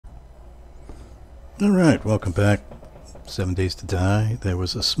Alright, welcome back. 7 Days to Die. There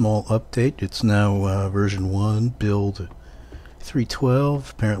was a small update. It's now version 1, build 312.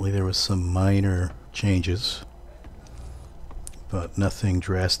 Apparently there was some minor changes, but nothing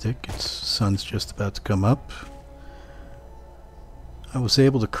drastic. Its sun's just about to come up. I was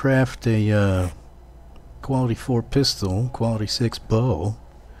able to craft a quality 4 pistol, quality 6 bow,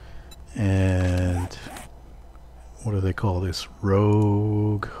 and what do they call this?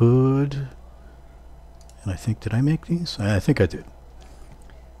 Rogue hood. And I think, did I make these? I think I did.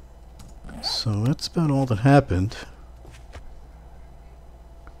 So that's about all that happened.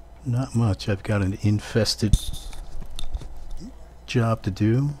 Not much. I've got an infested job to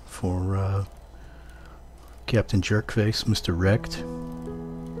do for Captain Jerkface, Mr. Wrecked.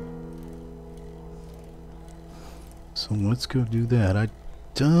 So let's go do that. I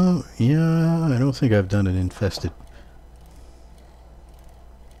don't think I've done an infested.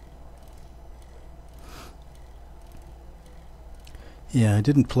 Yeah, I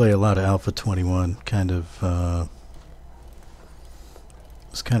didn't play a lot of Alpha 21. Was kind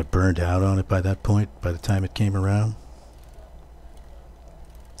of burned out on it by that point, by the time it came around.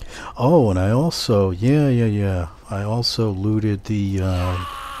 Oh, and I also, I also looted the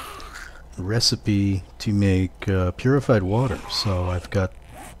recipe to make purified water. So I've got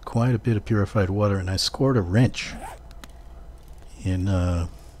quite a bit of purified water, and I scored a wrench in a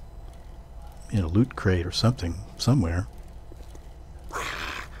loot crate or something, somewhere.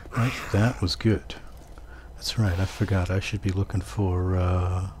 Right, that was good. That's right, I forgot. I should be looking for,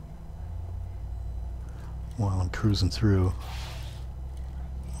 while I'm cruising through.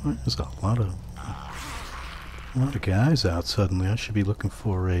 There's a lot of guys out suddenly. I should be looking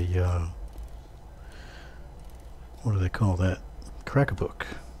for a, what do they call that? Crack-a-book.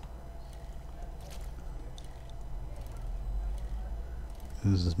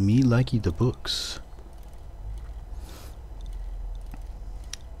 This is me likey the books.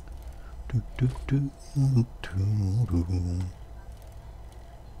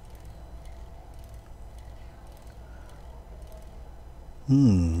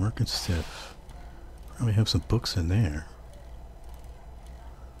 Working stiff. Probably have some books in there.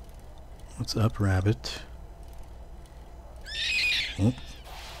 What's up, rabbit? Oh.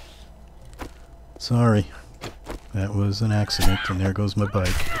 Sorry. That was an accident, and there goes my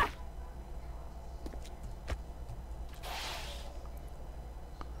bike.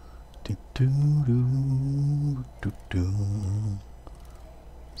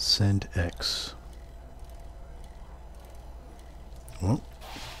 Send X. Well,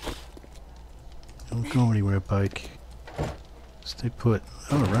 don't go anywhere, bike. Stay put.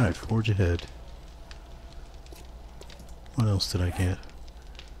 Alright, forge ahead. What else did I get?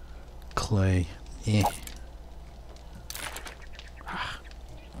 Clay. Eh.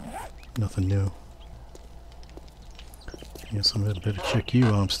 Nothing new. Guess I'm gonna better check you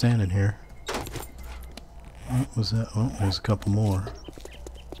while I'm standing here. What was that? Oh, there's a couple more.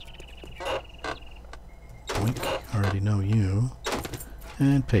 Wink, already know you.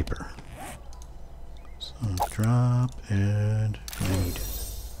 And paper. So drop and read.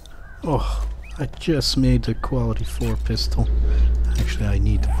 Oh, I just made the quality 4 pistol. Actually, I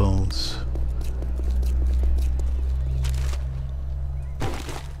need the bones.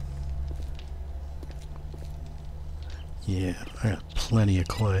 Yeah, I got plenty of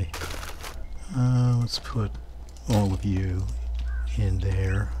clay. Let's put all of you in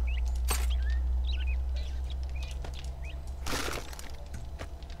there.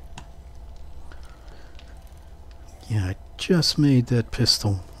 Yeah, I just made that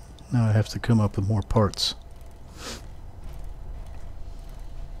pistol. Now I have to come up with more parts.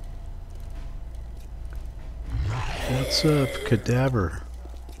 What's up, Cadaver?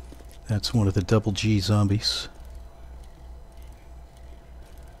 That's one of the double G zombies.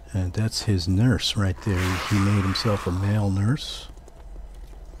 And that's his nurse right there. He made himself a male nurse.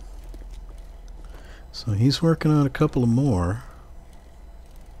 So he's working on a couple of more.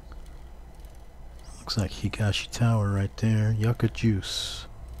 Looks like Higashi Tower right there. Yucca Juice.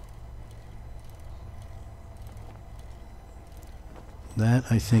 That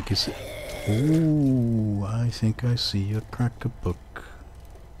I think is... Ooh, I think I see a crack-a-book.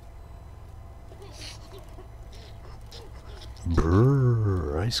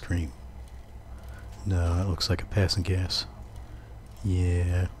 Brrr, ice cream. No, that looks like a passing gas.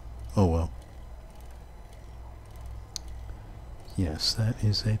 Yeah. Oh well. Yes, that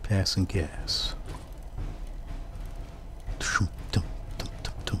is a passing gas.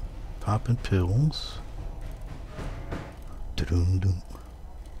 Popping pills. Boom, boom.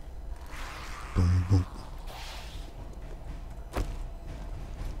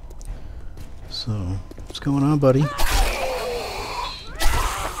 So, what's going on, buddy?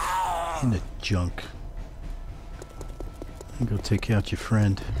 In the junk. And go take out your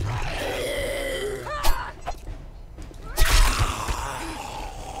friend.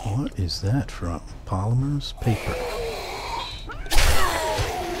 What is that from? Polymers? Paper.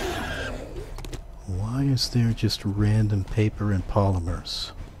 Why is there just random paper and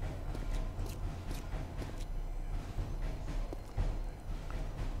polymers?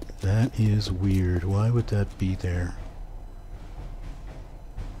 That is weird. Why would that be there?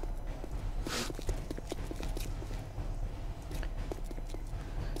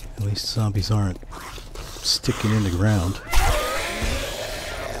 At least zombies aren't sticking in the ground.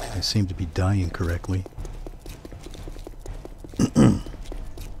 They seem to be dying correctly.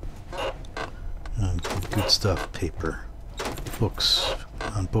 Good stuff. Paper. Books.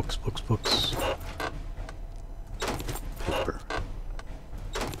 On books, books, books. Paper.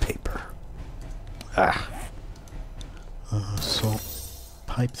 Paper. Ah. Assault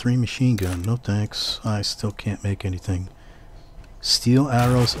Pipe 3 machine gun. No thanks. I still can't make anything. Steel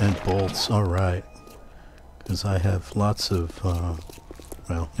arrows and bolts. Alright. Because I have lots of,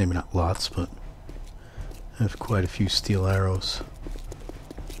 well, maybe not lots, but I have quite a few steel arrows.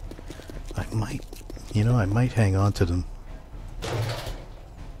 I might, you know, I might hang on to them.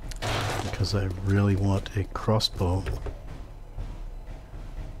 Because I really want a crossbow.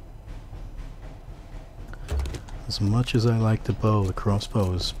 As much as I like the bow, the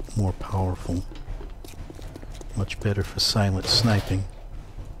crossbow is more powerful. Much better for silent sniping.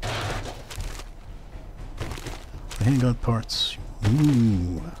 Handgun parts.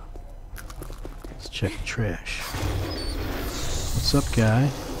 Ooh. Let's check the trash. What's up, guy?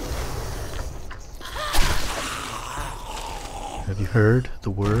 Have you heard the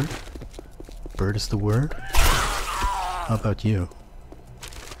word? Bird is the word? How about you?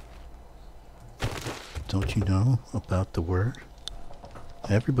 Don't you know about the word?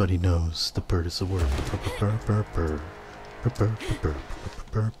 Everybody knows the bird is the word. Burr, burr, burr, burr, burr, burr,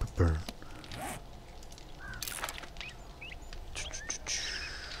 burr, burr, burr.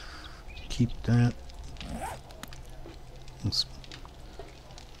 Keep that. Let's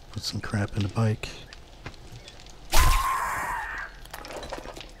put some crap in the bike.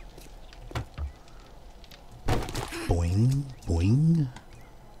 Boing, boing.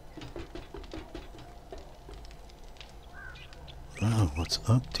 Oh, what's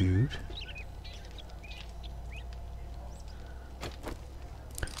up, dude?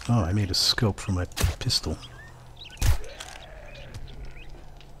 Oh, I made a scope for my pistol.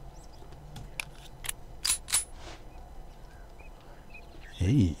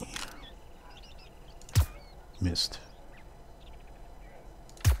 Hey. Missed.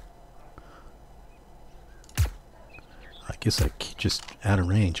 I guess I just out of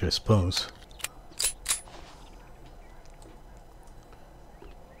range, I suppose.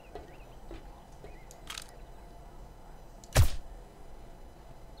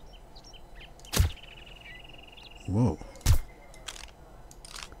 Whoa.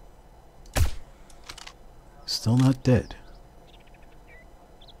 Still not dead.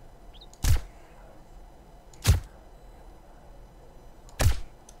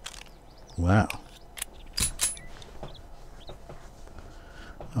 Wow.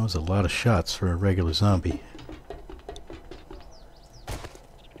 That was a lot of shots for a regular zombie.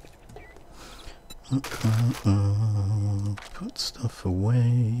 Put stuff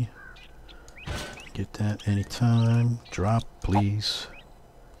away. Get that anytime. Drop, please.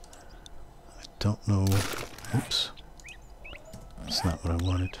 I don't know. Oops. That's not what I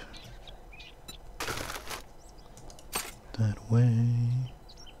wanted. That way.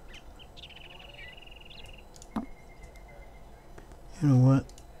 You know what?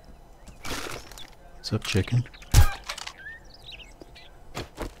 What's up, chicken?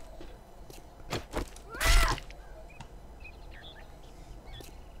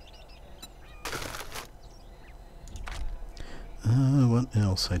 What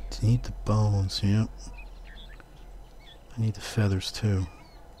else? I need the bones, yep. I need the feathers too.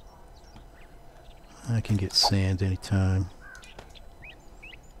 I can get sand anytime.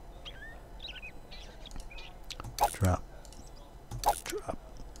 Drop. Drop.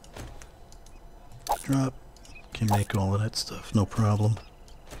 Drop. Can make all of that stuff, no problem.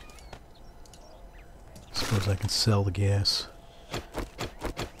 Suppose I can sell the gas.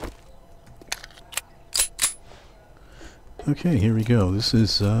 Okay, here we go. This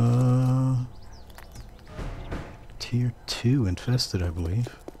is Tier 2 infested, I believe.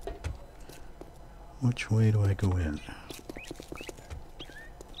 Which way do I go in?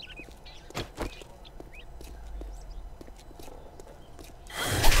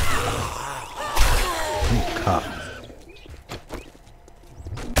 cop.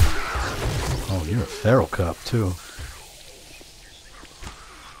 Oh, you're a feral cop, too.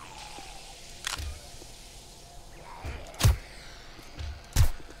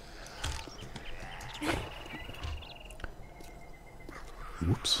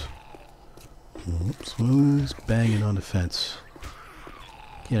 Whoops. Whoops. Who's banging on the fence?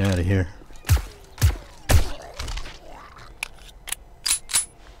 Get out of here.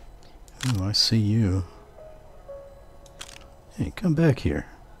 Oh, I see you. Hey, come back here.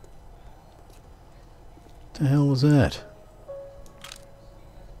 What the hell was that?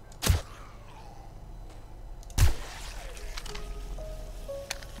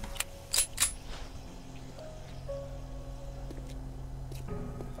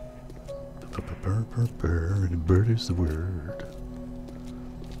 Bird is the word.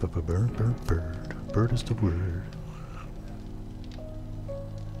 Bird is the word.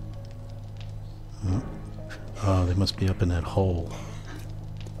 Oh, they must be up in that hole.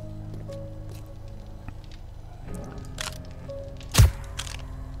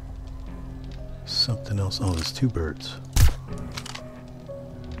 Something else. Oh, there's two birds.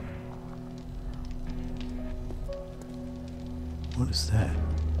 What is that?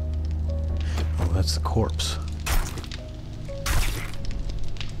 Oh, that's the corpse.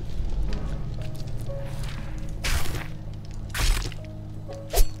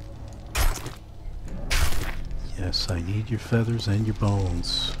 Yes, I need your feathers and your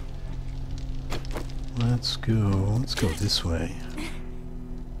bones. Let's go this way.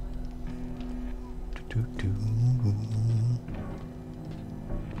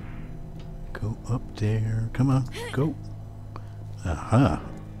 Go up there. Come on, go. Aha.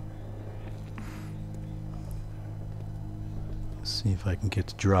 Let's see if I can get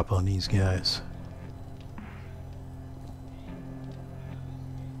the drop on these guys.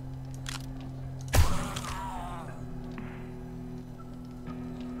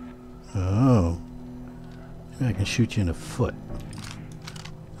 Oh. Maybe I can shoot you in the foot.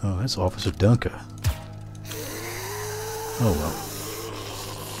 Oh, that's Officer Dunker. Oh well.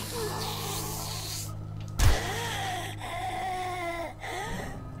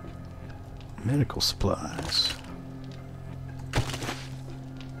 Medical supplies.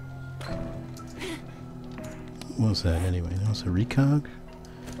 What was that anyway? That was a recog?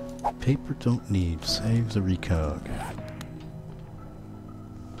 Paper don't need. Saves a recog.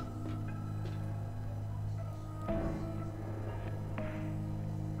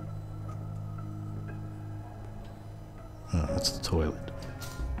 Oh, that's the toilet.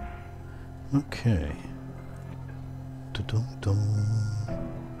 Okay. Da-dum-dum.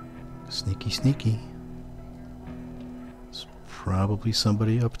 Sneaky, sneaky. It's probably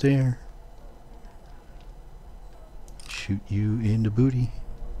somebody up there. Shoot you in the booty.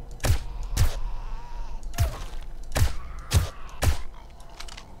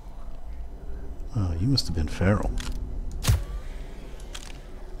 Oh, you must have been feral.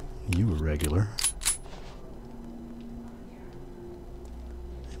 You were regular.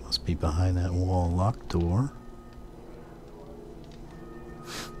 They must be behind that wall locked door.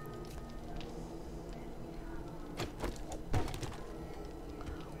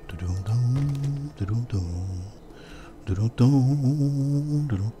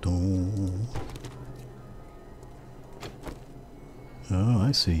 Oh,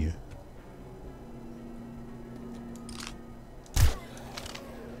 I see you.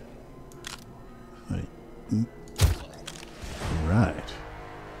 Right.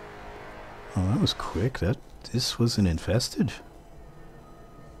 Oh, that was quick. This wasn't infested.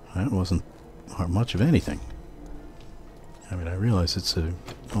 That wasn't much of anything. I mean, I realize it's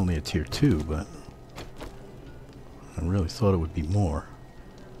only a tier 2, but I really thought it would be more.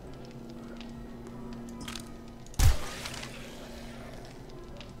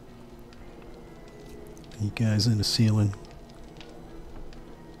 You guys in the ceiling?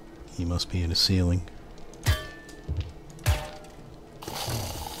 He must be in the ceiling.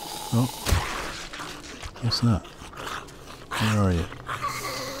 Oh, guess not. Where are you?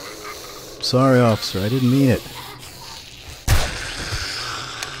 Sorry, officer, I didn't mean it.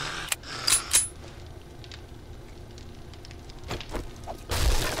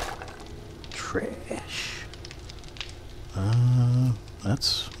 Trash.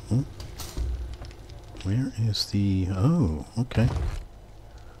 That's... Oh. Where is the... Oh, okay.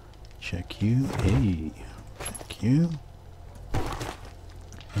 Check you. Hey. Check you.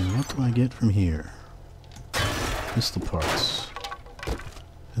 And what do I get from here? Pistol parts.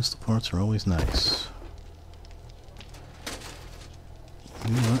 Pistol parts are always nice.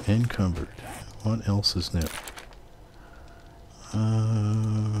 You are encumbered. What else is new?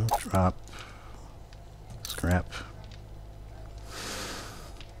 Drop. Scrap.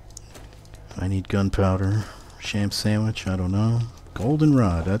 I need gunpowder. Sham sandwich, I don't know.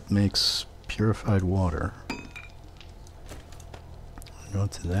 Goldenrod, that makes purified water. Go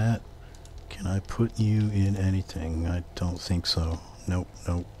to that. Can I put you in anything? I don't think so. Nope,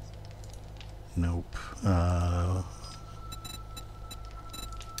 nope. Nope.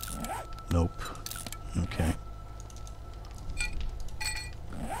 Nope. Okay.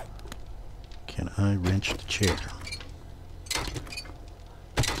 Can I wrench the chair?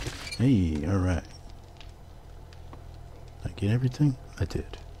 Hey, alright. Did I get everything? I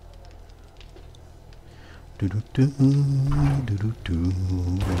did. Do-do-do,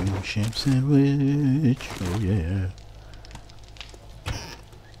 sham sandwich. Oh yeah.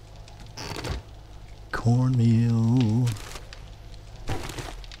 Cornmeal.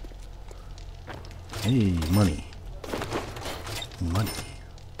 Hey, money. Money.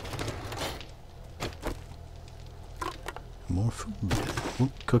 More food.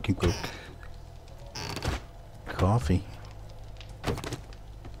 Oop, cooking book. Coffee.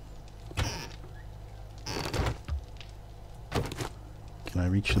 Can I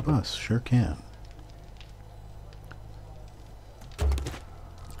reach the bus? Sure can.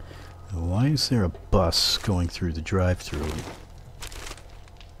 Why is there a bus going through the drive-thru?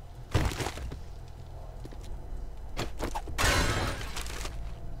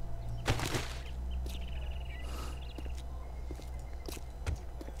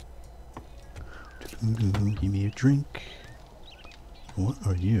 Give me a drink. What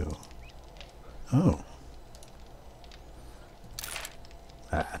are you? Oh.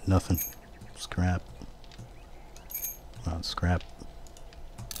 Ah, nothing. Scrap. Come on, scrap.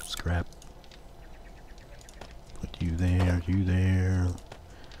 Scrap. Put you there, you there.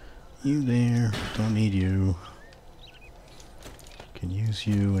 You there. Don't need you. Can use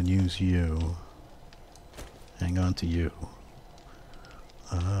you and use you. Hang on to you.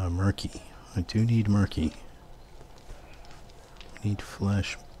 Murky. I do need murky. Need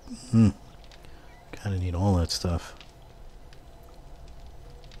flesh. Kinda need all that stuff.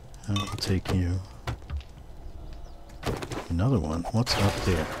 I'll take you. Another one. What's up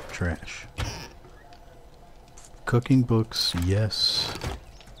there? Trash. Cooking books, yes.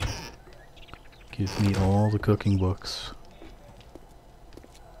 Give me all the cooking books.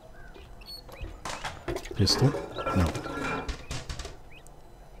 Pistol? No.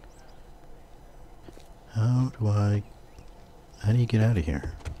 How do you get out of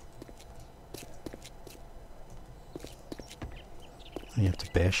here? You have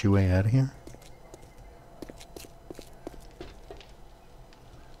to bash your way out of here?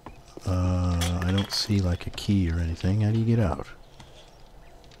 I don't see like a key or anything. How do you get out?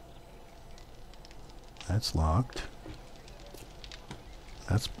 That's locked.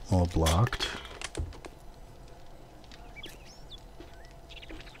 That's all blocked.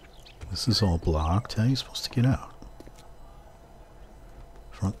 This is all blocked. How are you supposed to get out?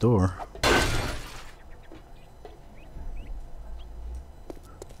 Front door.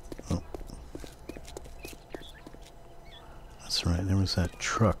 Oh. That's right, there was that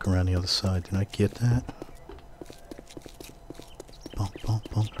truck around the other side. Did I get that? Bump, bump,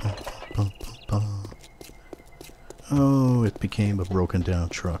 bump, bump, bump, bump, bump. Oh, it became a broken down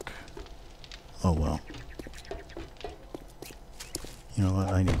truck. Oh well. You know what?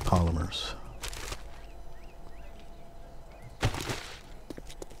 I need polymers.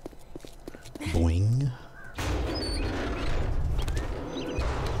 Boing.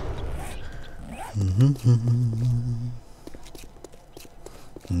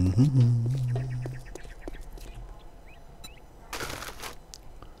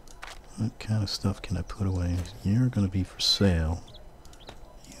 What kind of stuff can I put away? You're going to be for sale.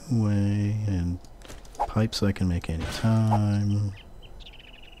 You away, and pipes I can make any time.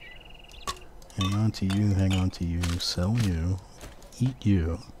 Hang on to you, hang on to you, sell you, eat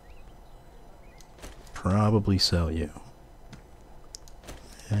you. Probably sell you.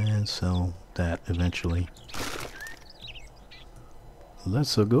 And sell that eventually.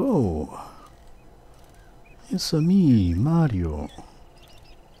 Let's go. It's a me, Mario.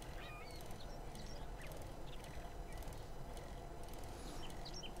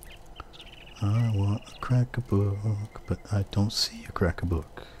 I want a crack-a book, but I don't see a crack-a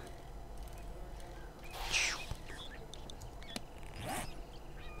book.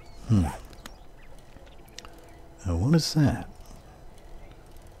 Now what is that?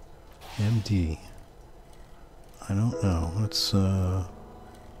 MD. I don't know. It's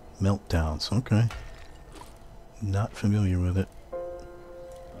meltdowns. Okay. Not familiar with it.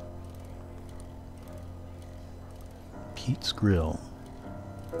 Pete's Grill.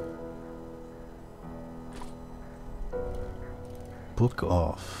 book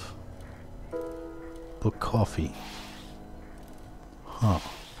off. Book coffee. Huh.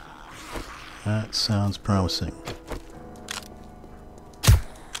 That sounds promising.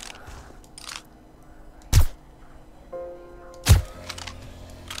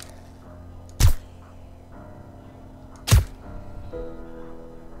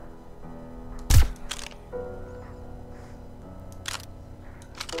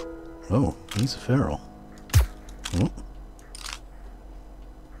 Oh, he's a feral. Oh.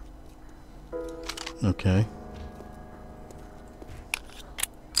 Okay.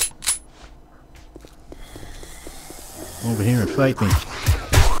 Over here and fight me.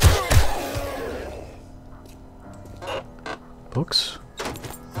 Books?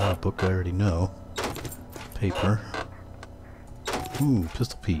 Ah, book I already know. Paper. Ooh,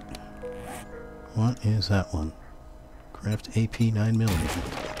 Pistol Pete. What is that one? Craft AP 9mm.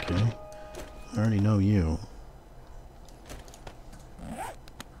 Okay. I already know you.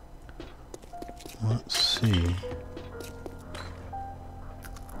 Let's see.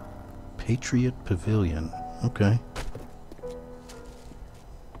 Patriot Pavilion. Okay.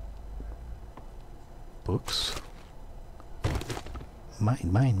 Books.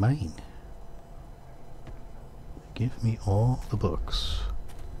 Mine. Give me all the books.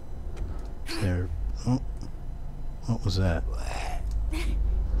 There. Oh. What was that?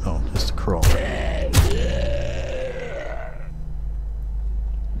 Oh, just a crawl.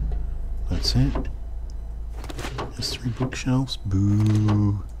 That's it. Just 3 bookshelves.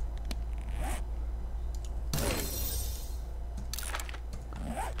 Boo.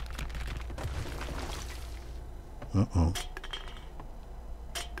 Uh-oh.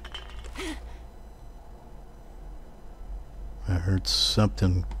 I heard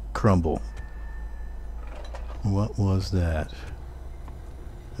something crumble. What was that?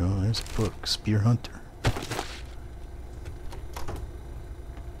 Oh, there's a book. Spear Hunter.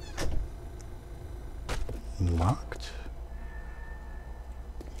 Locked?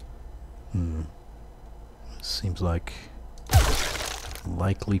 Seems like a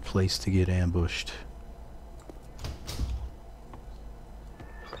likely place to get ambushed.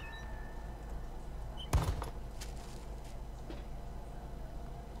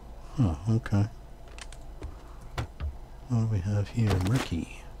 Huh, okay. What do we have here?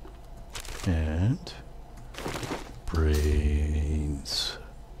 Murky. And brains.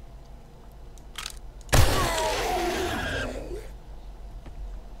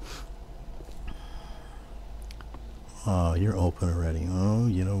 Oh, you're open already. Oh,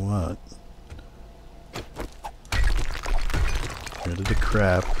 you know what? Get rid of the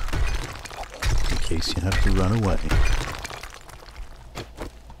crap in case you have to run away.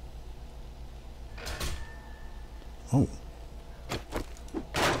 Oh.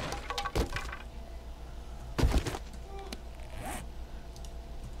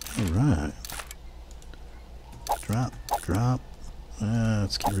 Alright. Drop.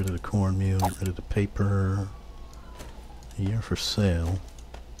 Let's get rid of the cornmeal, get rid of the paper. Here for sale.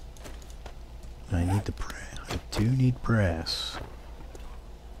 I need the brass. I do need brass.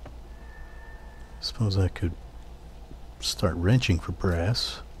 Suppose I could start wrenching for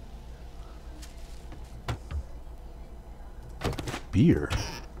brass. Beer.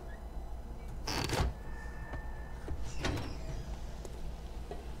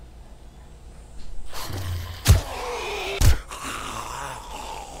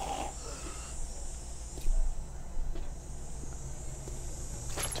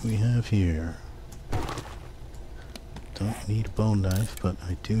 What do we have here? Don't need a bone knife, but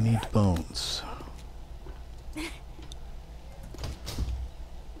I do need bones.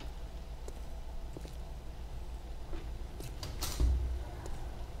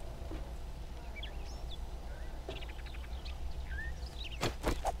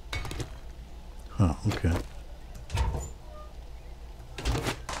 Oh, okay.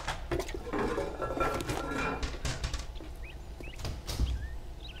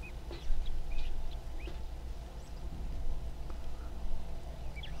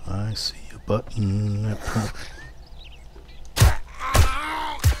 I see a button.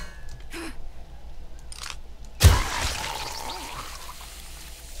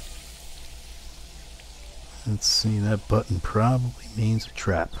 Let's see, that button probably means a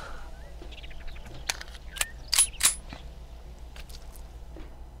trap.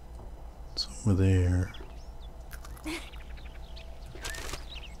 It's over there.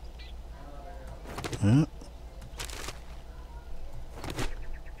 Yep.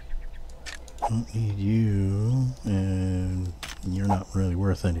 Don't need you, and you're not really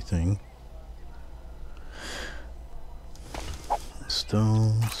worth anything.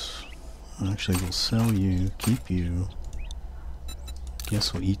 Stones. Actually, we'll sell you, keep you.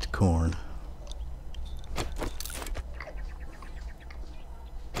 Guess we'll eat the corn.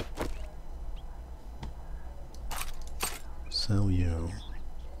 Sell you.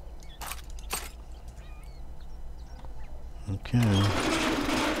 Okay.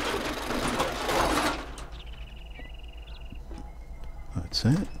 That's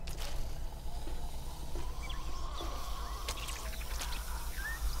it.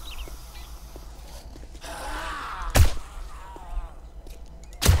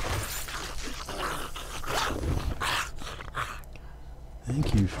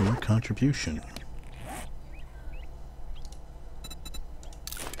 Thank you for your contribution.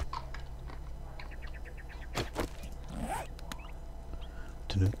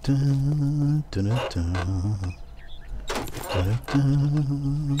 Dun-dun-dun, dun-dun-dun,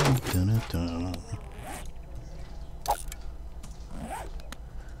 dun-dun-dun, dun-dun-dun.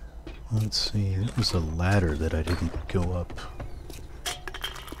 Let's see, there was a ladder that I didn't go up.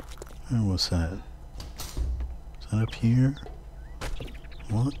 Where was that? Is that up here?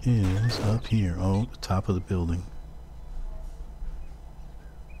 What is up here? Oh, the top of the building.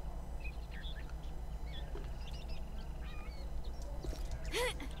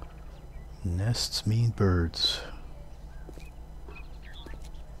 Nests mean birds.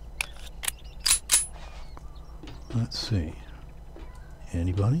 Let's see.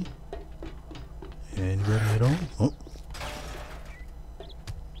 Anybody? Anybody at all? Oh.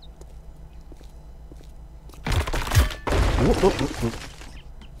 Whoa, whoa, whoa, whoa.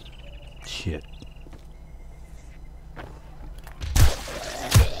 Shit.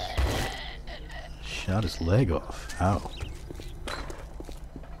 Shot his leg off. Ow.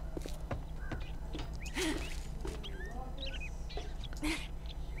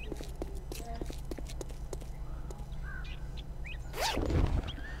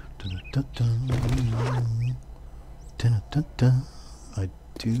 I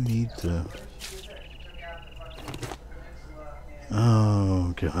do need the...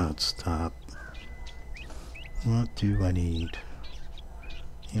 Oh God, stop. What do I need?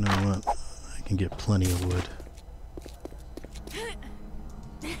 You know what? I can get plenty of wood.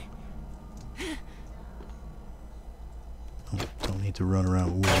 Oh, don't need to run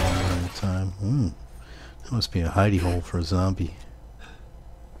around with wood all the time. That must be a hidey hole for a zombie.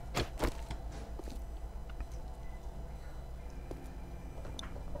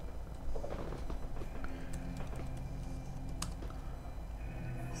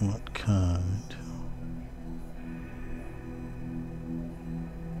 What kind?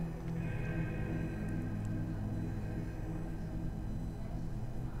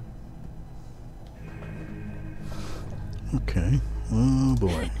 Okay. Oh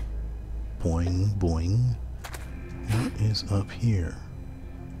boy. Boing, boing. What is up here?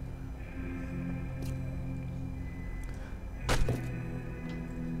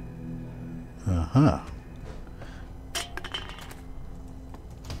 Aha.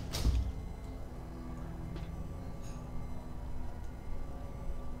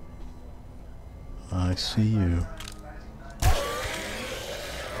 I see you.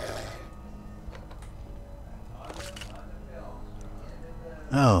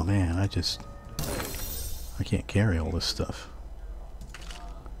 Oh man, I can't carry all this stuff.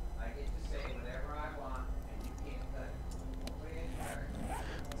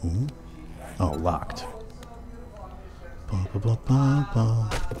 Ooh. Oh, locked. Ba, ba, ba, ba, ba.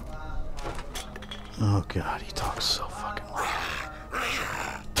 Oh God, he talks so fucking loud.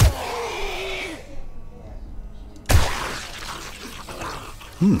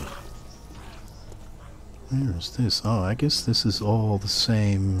 Where's this? Oh, I guess this is all the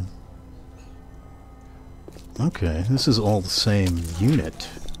same. Okay, this is all the same unit.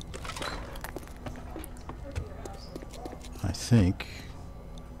 I think.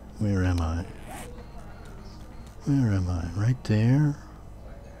 Where am I? Where am I? Right there?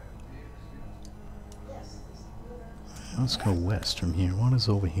 Let's go west from here. What is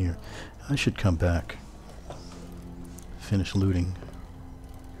over here? I should come back. Finish looting.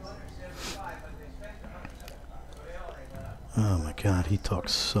 Oh my God, he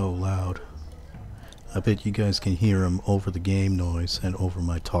talks so loud. I bet you guys can hear him over the game noise and over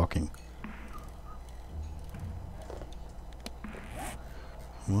my talking.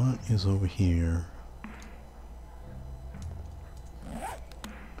 What is over here?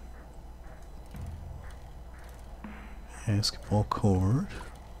 Basketball court.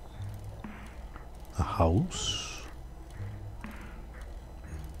 A house.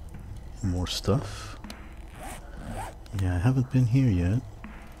 More stuff. Yeah, I haven't been here yet.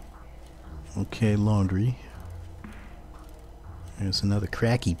 Okay, laundry. There's another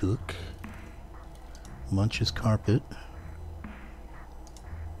cracky book. Munch's carpet.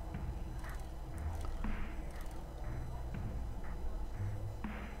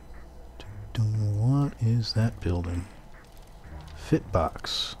 is that building? Fit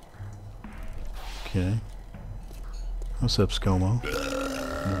box. Okay. What's up, ScoMo?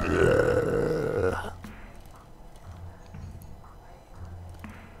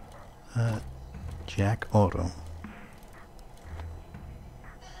 Jack Auto.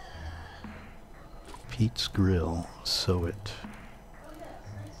 Pete's Grill. Sew it.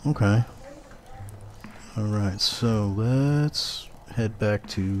 Okay. Alright, so let's head back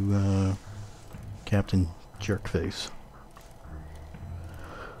to Captain Jerkface.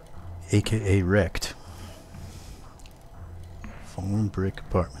 AKA Wrecked. Fallen Brick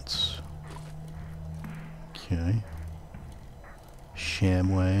Apartments. Okay.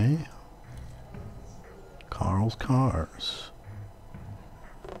 Shamway. Carl's Cars.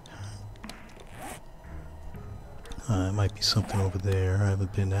 It might be something over there. I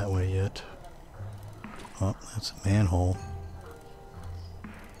haven't been that way yet. Oh, that's a manhole.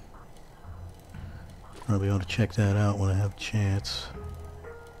 Probably ought to check that out when I have a chance.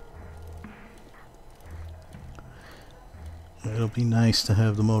 It'll be nice to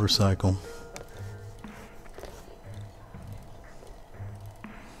have the motorcycle.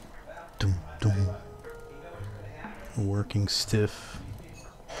 Dum, dum. Working stiff.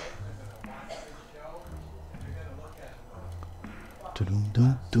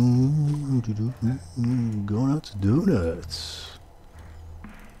 Going out to donuts.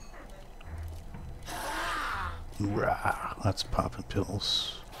 Rah, that's popping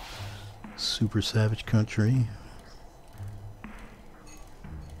pills. Super Savage Country.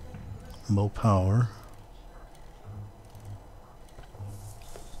 Low power.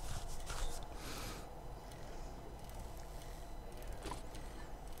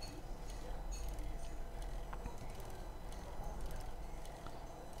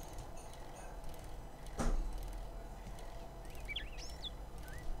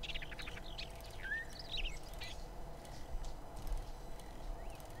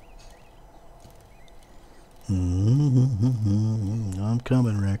 I'm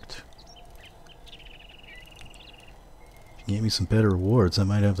coming, Wrecked. If you gave me some better rewards, I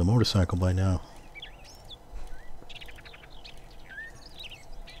might have the motorcycle by now.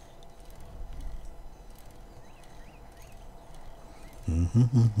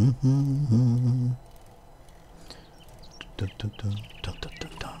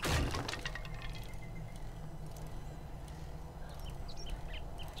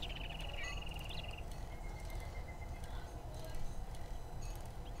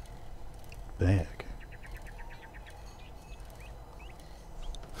 Bag.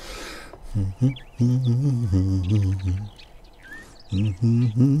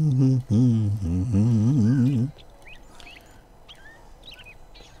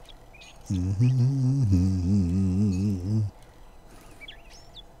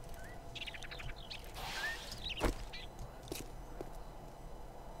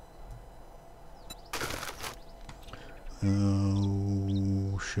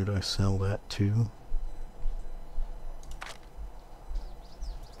 Oh, should I sell that too?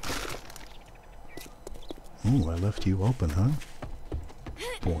 Oh, I left you open, huh?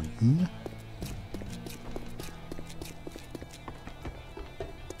 Boing.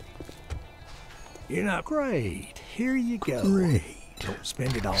 You're not great. Here you go. Great. Don't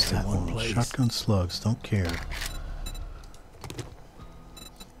spend it all What's in that one one? place. Shotgun slugs, don't care.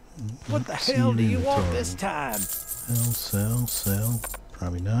 What the Let's see hell your do you want inventory. this time? Sell.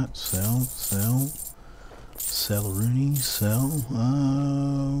 Probably not. Sell. Sell-a-rooney, sell.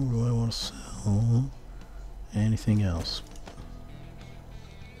 What do I want to sell? Anything else?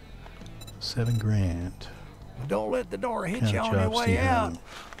 7 grand. Don't let the door hit What you kind on of your jobs do you way out. have?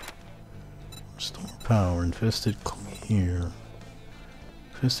 Restore power. Infested clear.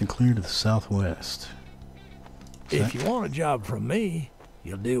 Infested clear to the southwest. Is If that- you want a job from me,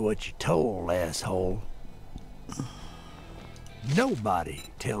 you'll do what you're told, asshole. Nobody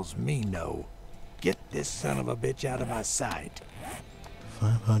tells me no. Get this son of a bitch out of my sight.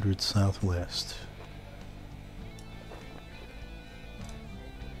 500 southwest.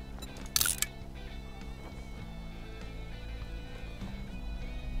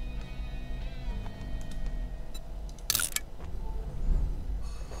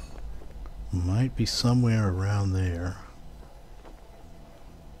 Might be somewhere around there.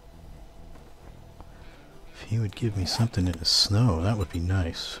 If he would give me something in the snow, that would be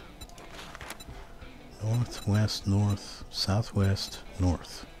nice. Northwest, north, southwest,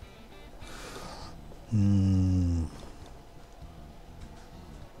 north.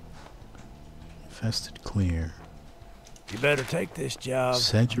 Infested clear. You better take this job.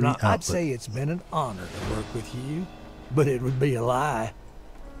 Century I'd outlet. say it's been an honor to work with you, but it would be a lie.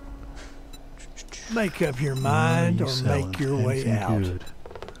 Make up your What are mind you or selling? make your way Anything out. good?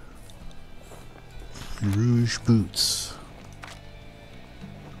 Rouge boots.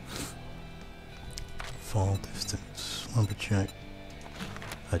 Fall distance. Lumberjack.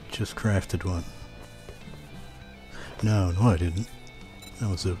 I just crafted one. No, I didn't. That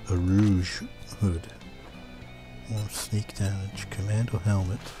was a rouge hood. More sneak damage. Commando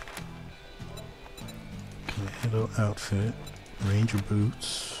helmet. Commando outfit. Ranger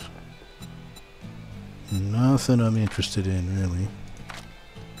boots. Nothing I'm interested in, really.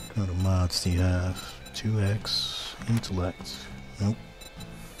 What kind of mods do you have? 2x. Intellect. Nope.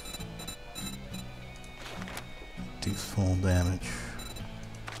 Do fall damage.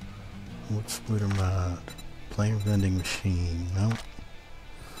 Wood splitter mod. Player vending machine. Nope.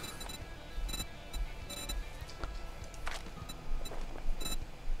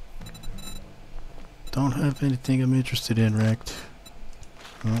 Don't have anything I'm interested in, Rect.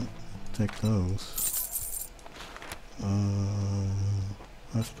 Well, take those.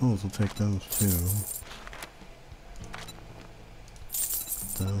 I suppose we'll take those too.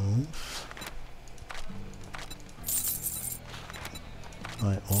 Those.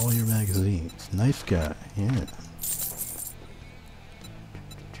 Buy all your magazines. Nice guy, yeah.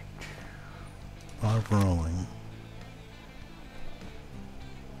 Bar brawling.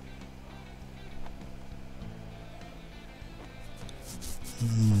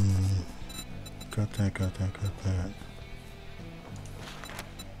 Got that.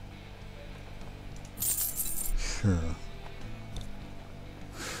 Sure.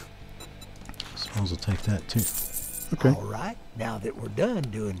 Suppose I'll take that too. Okay. All right, now that we're done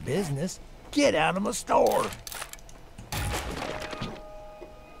doing business, get out of my store.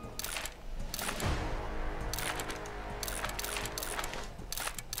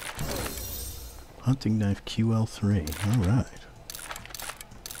 Hunting knife QL3. All right.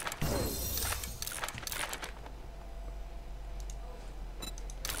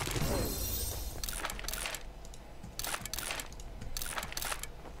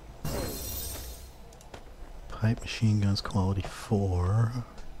 Pipe machine guns quality 4.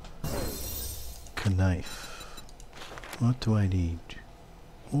 Knife. What do I need?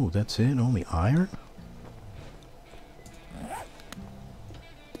 Oh, that's it? Only iron?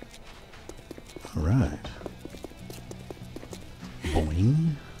 Alright.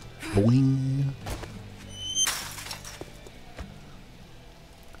 Boing. Boing.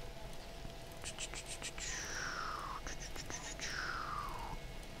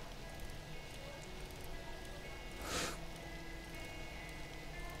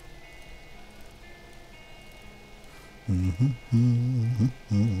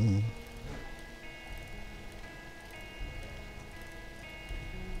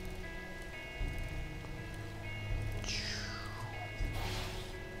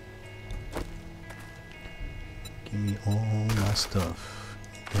 Give me all my stuff.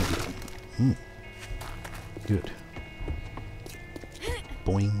 Everything. Good.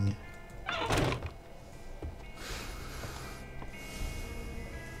 Boing.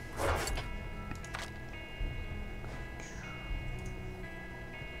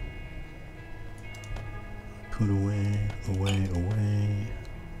 Put away.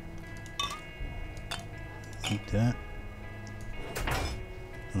 Eat that.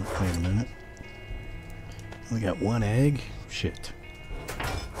 Oh, wait a minute. We got one egg? Shit.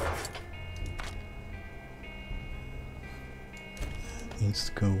 That needs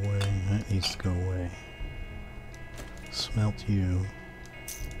to go away. That needs to go away. Smelt you.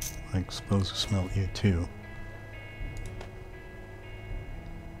 I'm supposed to smelt you too.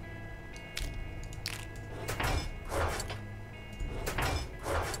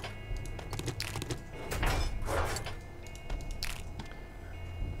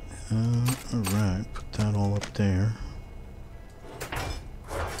 Alright, put that all up there.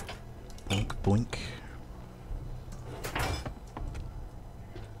 Boink, boink.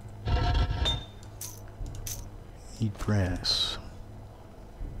 Need brass.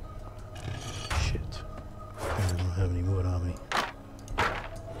 Shit. I don't have any wood on me.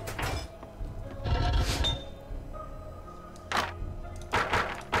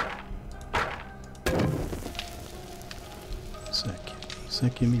 Does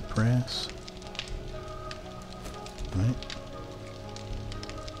that give me brass? Right?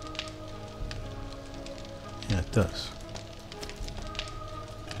 Yeah, it does.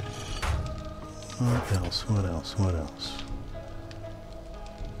 What else? What else? What else?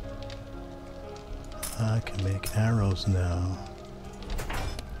 I can make arrows now.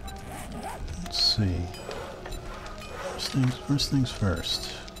 Let's see. First things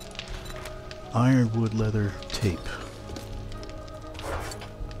first. Ironwood leather tape.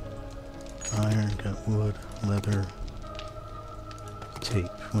 iron, got wood, leather, tape,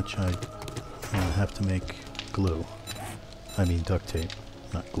 which I have to make glue. I mean duct tape,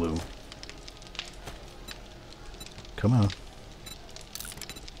 not glue. Come on.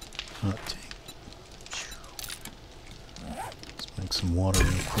 Tape. Let's make some water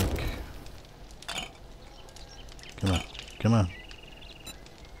real quick. Come on, come on.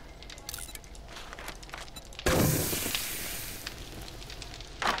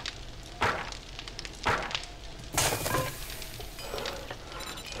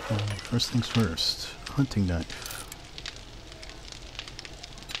 First things first, hunting knife.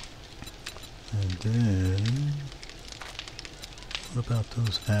 And then, what about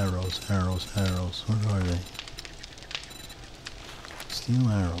those arrows, arrows? What are they? Steel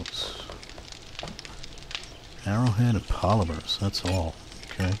arrows. Arrowhead and polymers, that's all.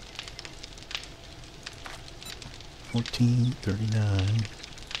 Okay. 1439,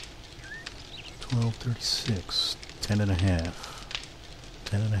 1236, 10 and a half.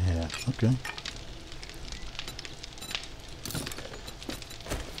 10 and a half, okay.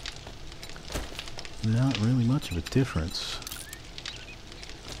 Not really much of a difference.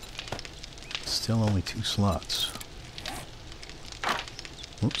 Still only 2 slots.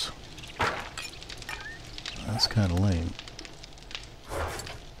 Whoops. That's kind of lame.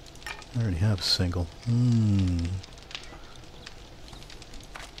 I already have a single.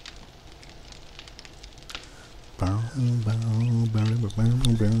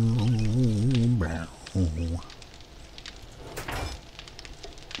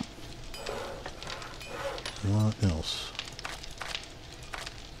 What else?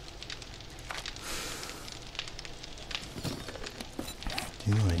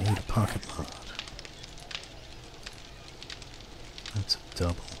 Do I need a pocket mod? That's a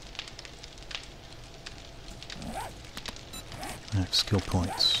double. I have skill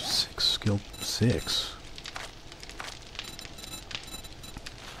points. 6 skill. 6.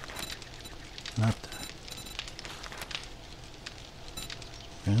 Not that.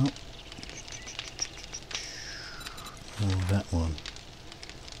 Well. Oh, that one.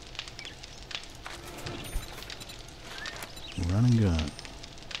 Run and gun.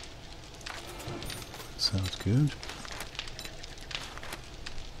 Sounds good.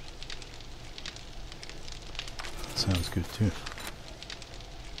 That sounds good too.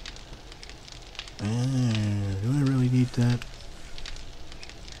 And do I really need that?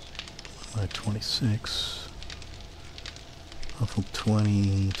 Like 26. Muffled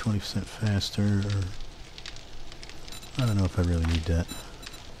 20% faster. I don't know if I really need that.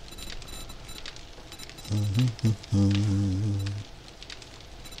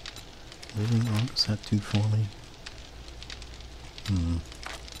 Living on, does that do for me?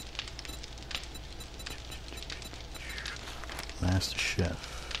 Master Chef.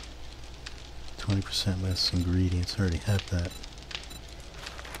 20% less ingredients. I already have that.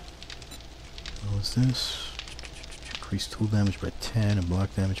 What was this? Increase tool damage by 10 and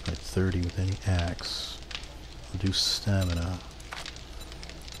block damage by 30 with any axe. Reduce stamina.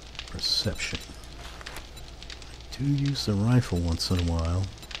 Perception. I do use the rifle once in a while.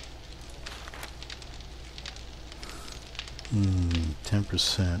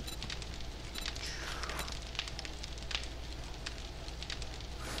 10%.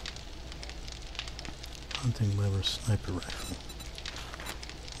 Hunting lever sniper rifle.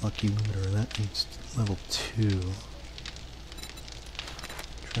 Lucky limiter, that needs level 2.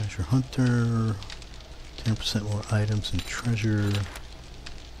 Treasure hunter. 10% more items and treasure.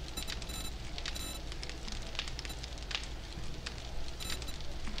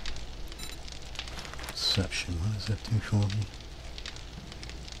 Perception, what does that do for me?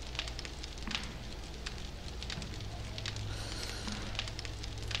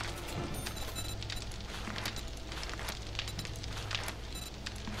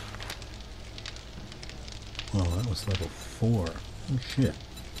 Well, that was level 4. Oh shit.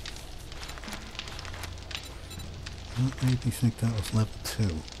 What made me think that was level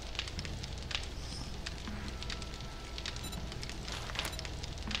 2?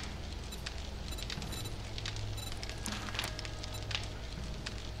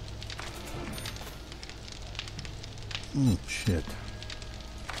 Oh shit.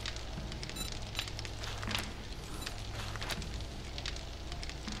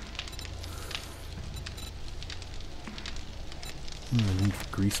 I need the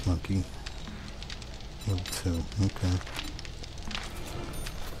grease monkey. Level 2, okay.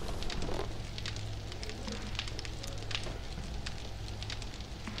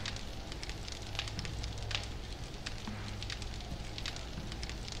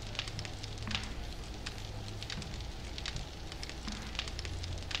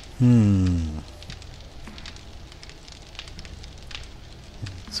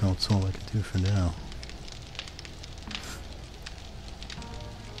 So that's all I can do for now.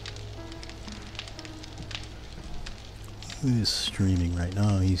 Who is streaming right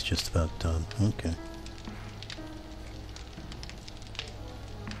now? He's just about done. Okay.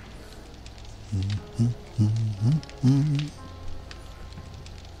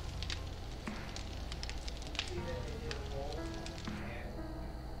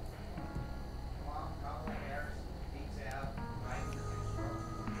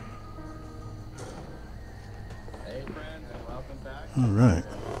 Hey friends, and welcome back. All right.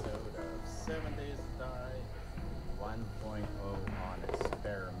 Episode of 7 Days to Die 1.0 on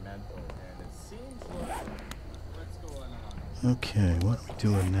experimental, and it seems like what's going on? Okay, what are we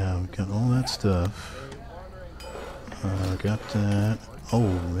doing now? We got all that stuff. Got that.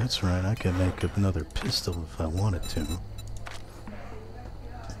 Oh, that's right. I can make up another pistol if I wanted to.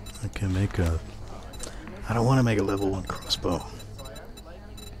 I can make a... I don't want to make a level 1 crossbow.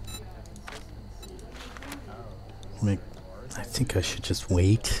 I think I should just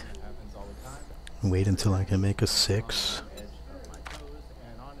wait. Wait until I can make a 6.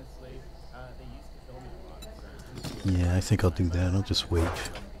 Yeah, I think I'll do that. I'll just wait.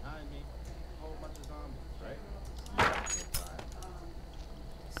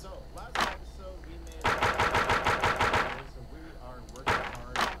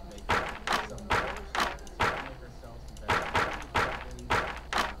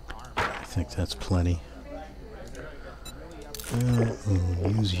 I think that's plenty.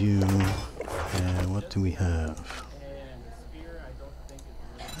 We'll use you. And what do we have?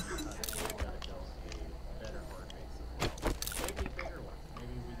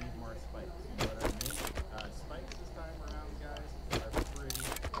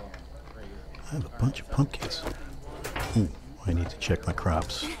 I have a bunch of pumpkins. Ooh, I need to check my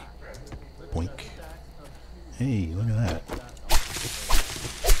crops. Boink. Hey, look at that.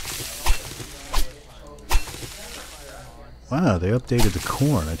 Wow, they updated the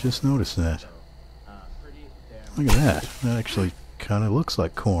corn. I just noticed that. Look at that. That actually kind of looks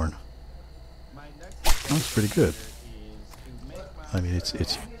like corn. That's pretty good. I mean,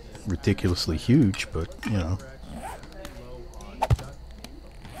 it's ridiculously huge, but, you know.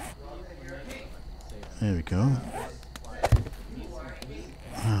 There we go.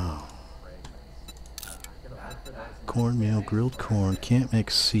 Oh. Cornmeal, grilled corn. Can't make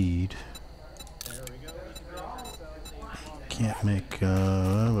seed. Can't make,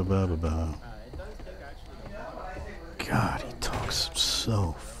 God, he talks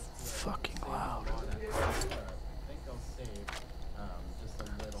so fucking loud.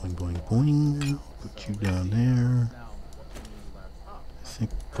 Boing, boing, boing. Put you down there. I think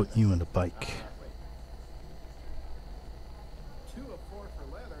put you in a bike.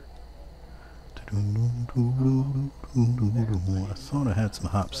 I thought I had some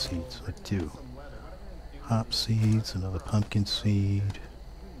hop seeds. I do. Hop seeds, another pumpkin seed,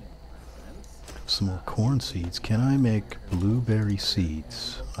 some more corn seeds. Can I make blueberry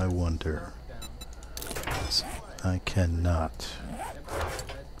seeds? I wonder. I cannot.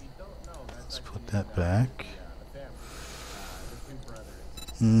 Let's put that back.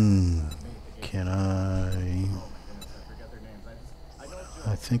 Can I?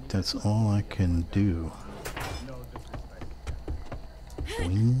 I think that's all I can do.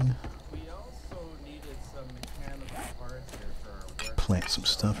 Wing. Plant some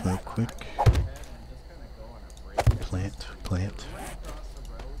stuff real quick. Plant.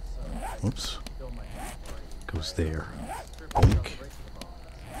 Whoops. Goes there. Boink.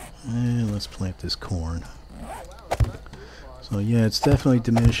 And let's plant this corn. So yeah, it's definitely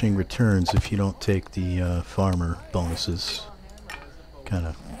diminishing returns if you don't take the farmer bonuses.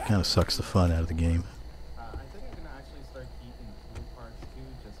 Kinda sucks the fun out of the game.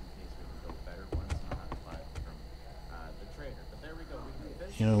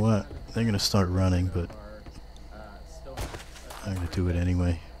 You know what? They're gonna start running, but I'm gonna do it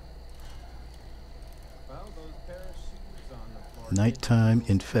anyway. Nighttime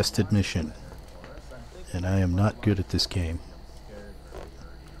infested mission. And I am not good at this game.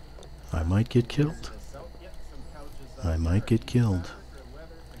 I might get killed. I might get killed.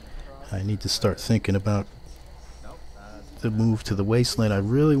 I need to start thinking about the move to the wasteland. I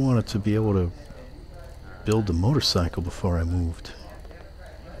really wanted to be able to build a motorcycle before I moved.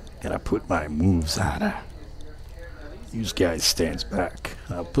 And I put my moves on her. You guys stands back.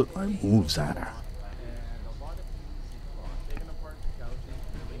 I'll put my moves on her.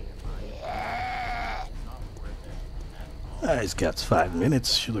 He's got 5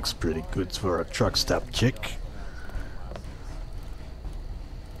 minutes. She looks pretty good for a truck stop chick.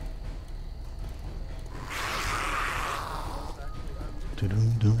 The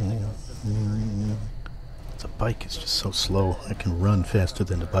bike is just so slow. I can run faster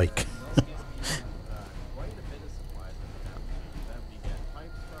than the bike. Quite a bit of supplies in the town that we get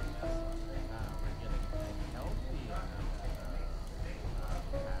pipes from this. We're getting healthy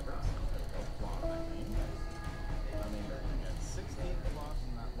fabrics, cloth, I mean. We got 16 cloths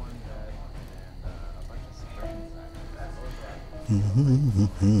in that one bed and a bunch of springs.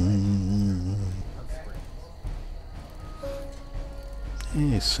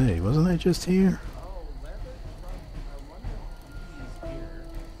 Hey, say, wasn't I just here? Oh, leather from, I wonder if these here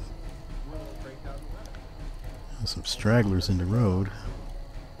will break down the leather. There's some stragglers in the road.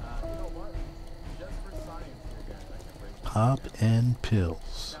 You know what? Just for science here, guys, I can break this Pop down. and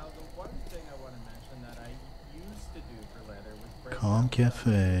pills. Now, the one thing I want to mention that I used to do for leather was break Calm down leather to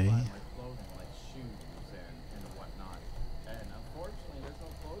Cafe. find my clothing, like shoes and whatnot. And unfortunately, there's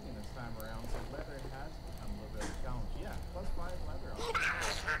no clothing this time around, so leather has become a little bit of a challenge. Yeah, plus 5 leather on it.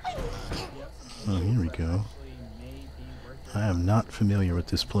 You have some Oh, here we that go. actually may be worth your I am not familiar with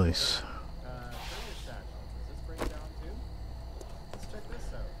this place. Trader satchel. Does this break down too? Let's check this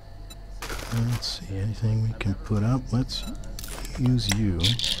out. Let's see, anything we can put up? Let's use you.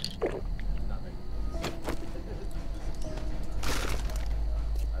 Nothing.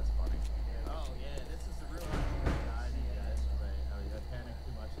 That's funny. Oh yeah, this is the real idea, guys. I panicked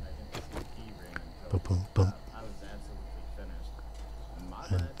too much and I didn't see the key ring until Boom, boom. I was absolutely finished. My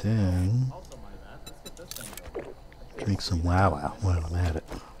And bad. then Also my bad. Let's get this thing going. drink some Wow Wow while I'm at it.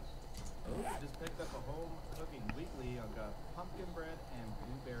 Oh, just picked up a home cooking weekly. I've got pumpkin bread and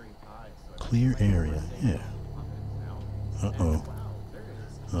blueberry pie. So I Clear think area, we're yeah. taking pumpkins now. Uh-oh. And wow, there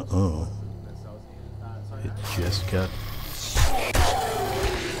is Uh-oh. associated. It just got...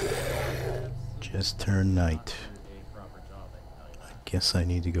 just turned night. A proper job, I can tell you that. Guess I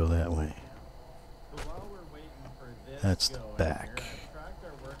need to go that way. So while we're waiting for this That's to the go, back. Here at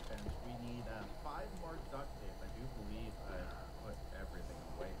Tractor Workbench, we need 5 more duct tape. I do believe I put everything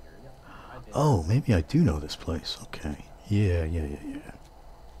away here. Yeah, I did. Oh, maybe I do know this place. Okay. Yeah. I'm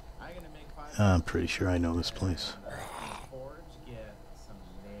gonna make 5 I'm pretty sure I know this place. forge, get some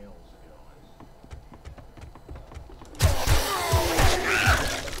nails going.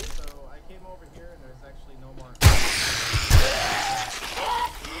 So I came over here and there's actually no more.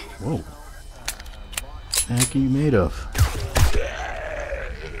 Whoa. What the heck are you made of?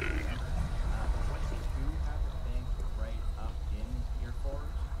 Once you do have a bank right up in your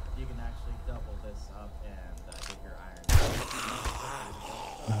forge, you can actually double this up and get your iron.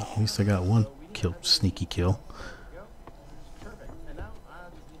 Well, at least I got one kill, sneaky kill. Go. Perfect. And now I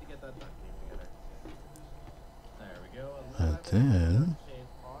just need to get that duct tape together. There we go. A little And bit of then, duct tape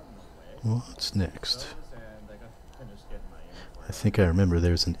on the way. what's next? Those, and I got to finish getting my inventory. I think I remember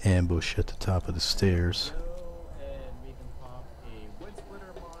there's an ambush at the top of the stairs. Go, and we can pop a wood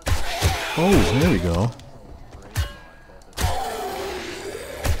splitter mod. Oh, there we go.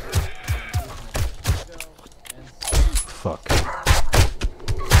 Fuck.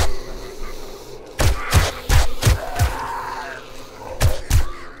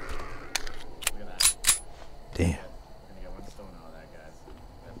 Damn. We're gonna get 1 stone out of that, guys.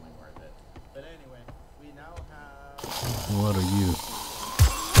 Definitely worth it. But anyway, we now have. What are you?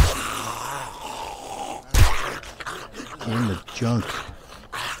 In the junk.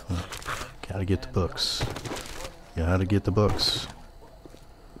 Gotta get the books. Gotta get the books.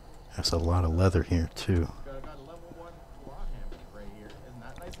 There's a lot of leather here, too. Got a level 1 claw hammer right here. Isn't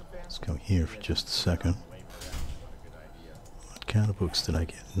that nice and fancy? Let's go here for just a second. Wait for that. What a good idea. What kind of books did I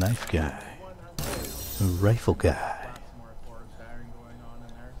get? Knife guy. A rifle guy. Lots more forest firing going on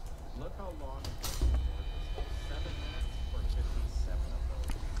in there. Look how long it takes to forge this. 7 minutes for 57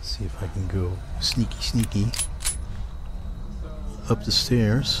 of those. See if I can go sneaky So up the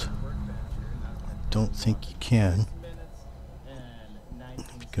stairs. workbench here, and that's I don't think you can, minutes and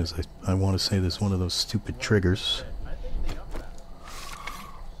 19 because I want to say there's one of those stupid triggers. I think they upped that.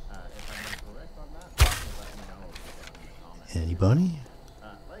 If I'm incorrect on that, let me know down in the comments. Anybody?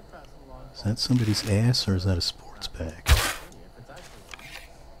 Like passing along. Is that somebody's ass or is that a sports bag? If it's actually one.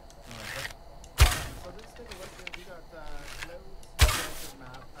 So let's take a look here. We got clothes,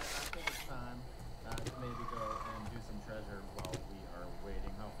 map. I think it's time to maybe go and do some treasure while we are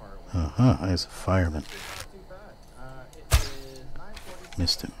waiting. How far away? There's a fireman. Not too bad. It is 9:46.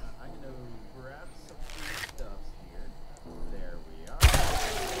 Missed him. I'm gonna grab some foodstuffs here. There we are.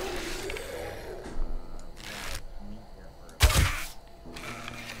 We got meat here for a bit.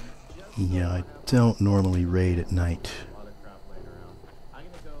 Yeah, I don't normally raid at night. A lot of crap laying around. I'm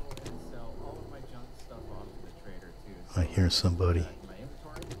gonna go and sell all of my junk stuff off to the trader too. I hear somebody. My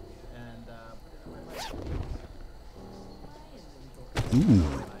inventory and put it in my Ooh, I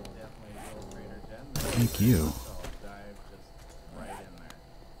definitely will, Trader Jen. thank you. So dive just right in there.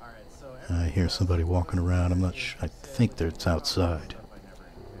 Alright, so I hear somebody walking around. I'm not sure. I think that it's outside. stuff I never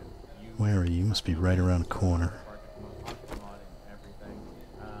intended. Where are you? You must be right around the corner. Pocket mod and everything.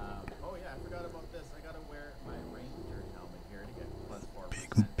 Oh yeah, I forgot about this. I gotta wear my ranger helmet here to get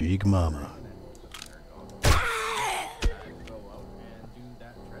 +4%. Big mama. And then we'll just go out and do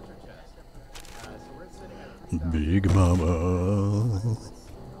that treasure chest. So we're sitting at 3,000. Big mama.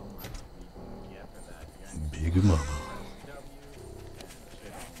 Yeah, for that. Big mama.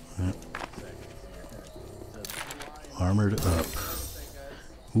 Yep. Armored up.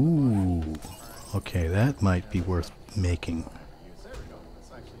 Ooh. Okay, that might be worth making. There we go.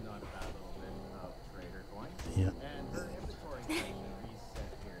 That's actually not a bad little bit of trader coin. Yep. And her inventory section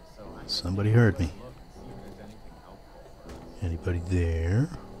reset here, so I'm Somebody heard me. look and see if there's anything helpful for us. Anybody there?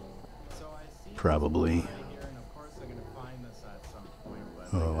 So I see Probably. right here, and of course I'm gonna find this at some point,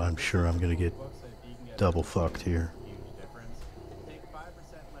 but Oh, I'm sure I'm gonna get looks like you can get double fucked here. huge difference. Take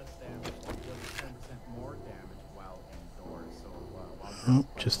 5% less damage, but deal 10% more damage while indoors. So while Oh,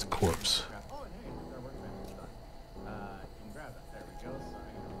 just a corpse. oh, and hey, our workbench is done. You can grab that. There we go. So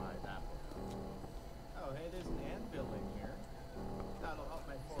I'm gonna buy that one. Oh, hey, there's an anvil in here. That'll help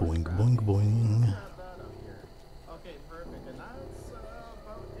my force Boing, crafting. boing, boing. Grab that up here. Okay, perfect. And that's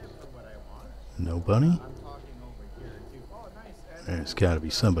about it for what I want. Nobody? I'm talking over here too. Oh, nice. And There's gotta be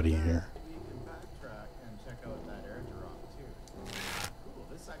somebody here. we can backtrack and check out that air drop too. Cool.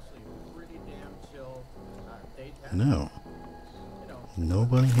 This is actually a pretty damn chill daytime. No. You know,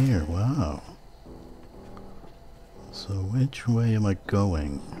 Nobody here. Wow. So which way am I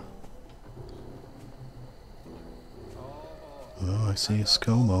going? Oh, I see a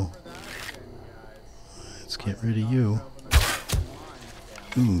ScoMo. Let's get rid of you.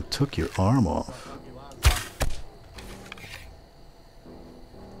 Ooh, took your arm off.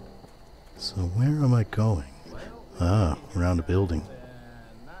 So where am I going? Ah, around a building.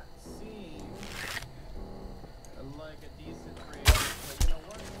 and that seems like a decent trade. But you know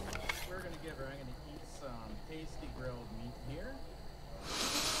what? We're gonna give her. I'm gonna eat some tasty grilled meat here.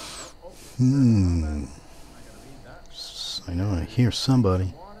 Hmm. I gotta read that. I know I hear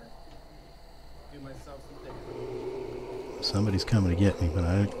somebody. Water. Do myself some dick. Somebody's coming to get me, but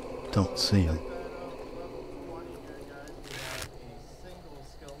I don't see him. Level 20 here, guys. We have a single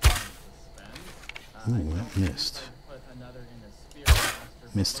skill point to spend. Ooh, that missed. Put another in a sphere master.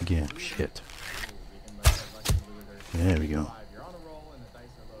 Missed again. Shit. Ooh, we can let the lucky losers. There we go. You're on a roll and the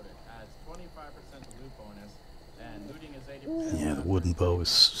dice are loaded. Adds 25% to loot bonus, and looting is 80%. Yeah, the wooden bow is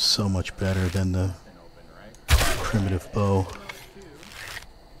so much better than the Open, right? primitive bow.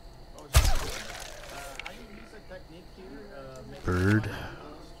 Bird.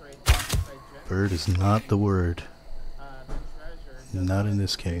 Bird is not the word. Not in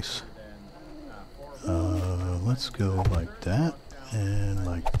this case. Let's go like that, and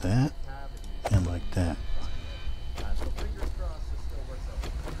like that, and like that.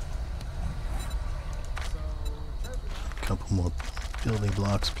 Couple more building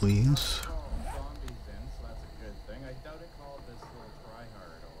blocks, please.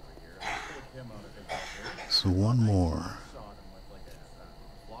 So one more.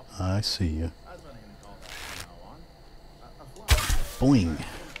 I see you. Boing.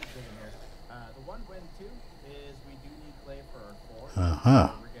 Uh-huh.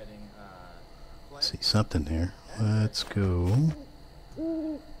 See something there. Let's go. Give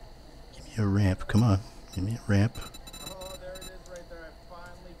me a ramp. Come on. Give me a ramp. Oh, there it is right there. I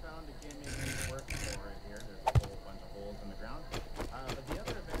finally found a game making work for it here. There's a whole bunch of holes in the ground. But the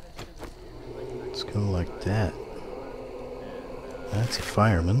other advantage to this game is like Let's go like that. That's a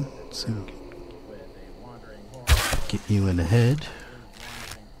fireman. Let's see if we can with a wandering horse, get you in the head.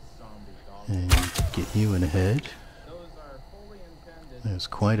 wandering zombie dog. And get you in the head. Those are fully intended There's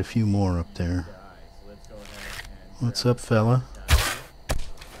quite a few more up there. guys. So let's go ahead and What's up, fella?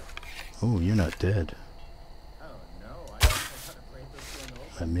 Oh, you're not dead. oh no, I gotta break this thing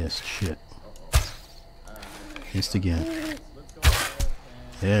open. I missed. Shit. Missed again. Let's go ahead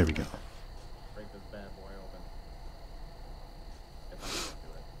and There we go. break this bad boy open. If I can do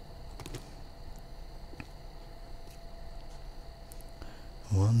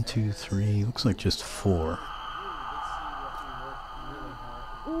it. 1, 2, 3. Looks like just 4.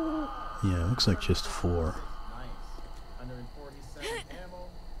 Yeah, looks like just 4. Nice. 147 ammo,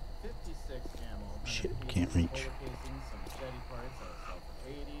 56 ammo. Shit, can't reach. Bullet casings, some machete parts that'll sell for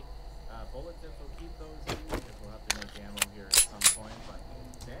 80. Bullet tips will keep those in because we'll have to make ammo here at some point. But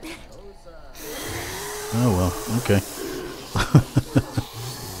damn, those Oh well, okay.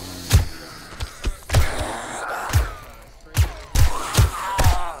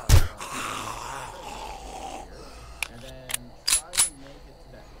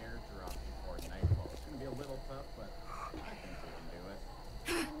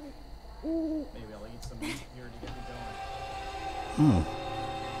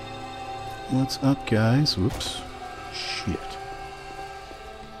 What's up, guys? Whoops. Shit.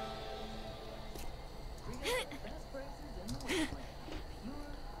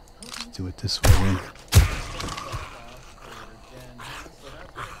 Let's do it this way then.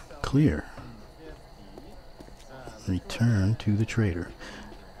 Clear. Return to the trader.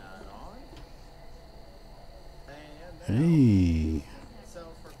 Hey.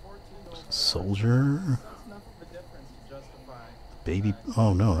 Soldier. Baby.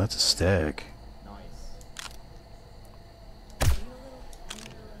 Oh no, that's a stag.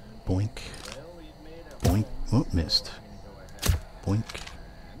 Boink. Boink. Oh, missed. Boink.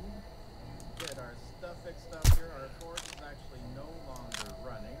 Get our stuff fixed up here. Our force is actually no longer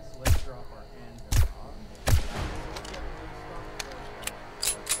running, so let's drop our engine off.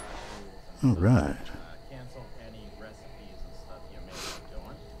 All right. Cancel any recipes and stuff you may be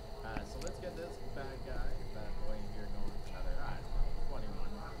doing. So let's get this bad guy, bad boy here going for another, I don't know,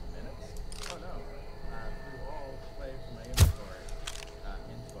 21 minutes. Oh no. Threw all play from my inventory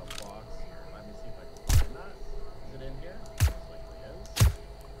into a box here. Let me see if I can find that. Is it in here? Looks like it is.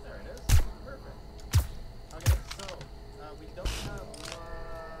 There it is. Perfect. Okay, so we don't have much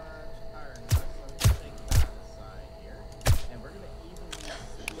iron left, so I'm gonna take that aside here. And we're gonna evenly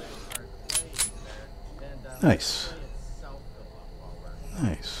split our clay there. And Nice. the clay itself go up while we're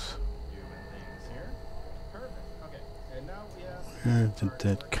Nice. doing things here. Perfect. Okay. And now we have Where did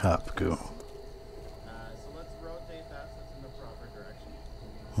that cop go? so let's rotate that so it's in the proper direction.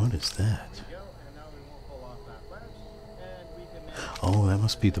 What is that? There we go. And now we won't pull off that ledge. And we can make Oh, that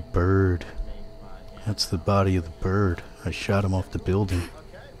must be the bird. by hand. That's the body of the bird. I shot him off the building. Okay,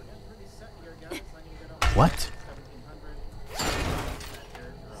 we're getting pretty set here, guys. I need to get over What?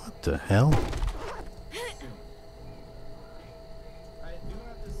 1700. What the hell? I do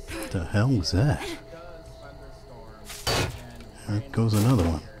have to say, What the hell was that? it does thunderstorm and There rain goes another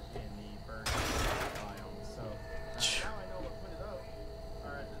one. here in the bird biome. So now I know what put it out.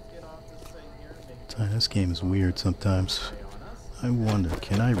 Alright, let's get off this thing here. Maybe This game is weird sometimes. stay on us. I wonder,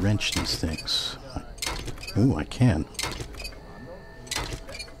 can I wrench these things? Ooh, I can.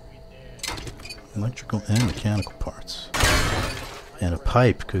 Electrical and mechanical parts. And a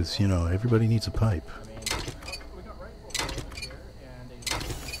pipe, because, you know, everybody needs a pipe. We got rifle bullets here and a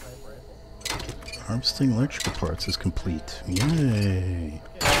type rifle. Harvesting electrical parts is complete. Yay!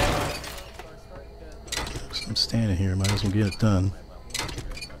 So I'm standing here, might as well get it done.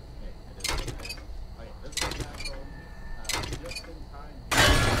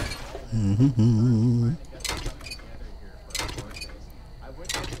 Mm-hmm.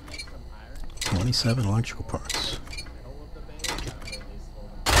 27 electrical parts.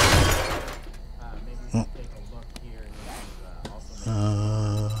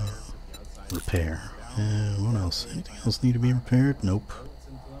 Repair. What else? Anything else need to be repaired? Nope.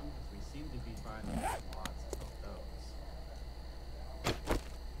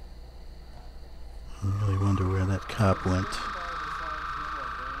 I really wonder where that cop went.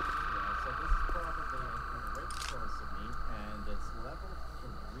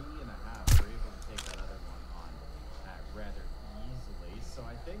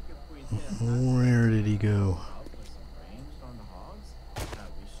 Where did he go?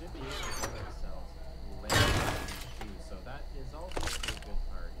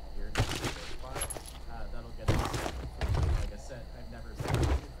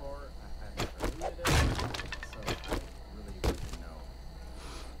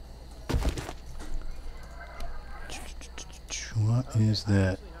 What is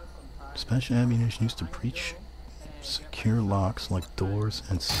that? Special ammunition used to breach secure locks like doors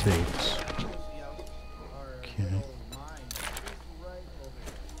and safes. Okay.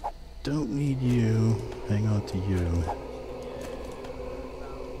 Don't need you. Hang on to you.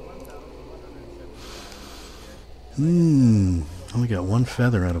 Only got one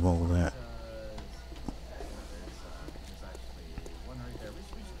feather out of all of that.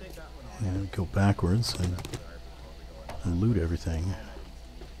 And go backwards and loot everything.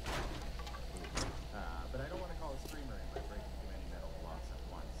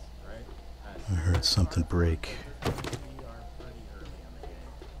 I heard something break.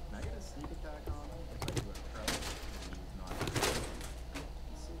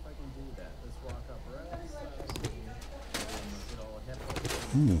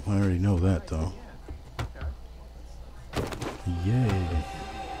 Ooh, I already know that though. Yay.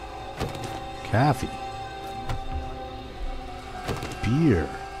 Coffee. Beer.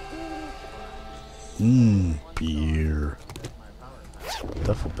 Beer.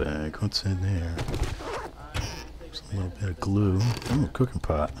 Duffel bag. What's in there? Just a little bit of glue. Oh, cooking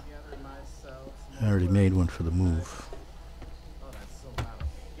pot. I already made one for the move.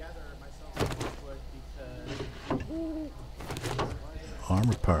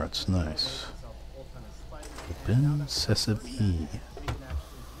 Armor parts, nice. Open sesame.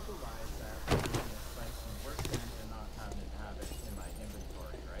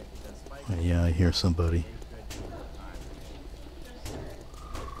 Yeah, I hear somebody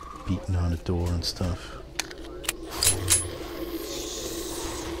beating on a door and stuff.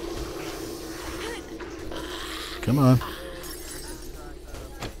 Come on.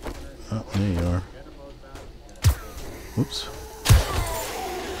 Oh, there you are. Whoops.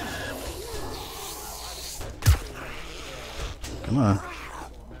 Come on.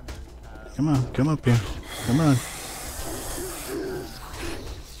 Come on, come up here. Come on.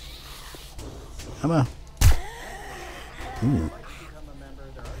 Come on. Ooh.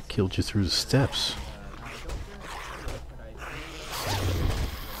 I killed you through the steps.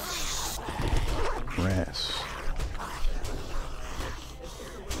 Grass.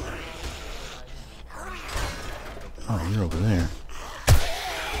 Oh, you're over there.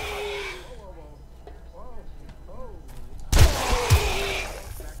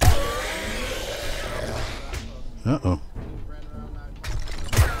 Uh-oh.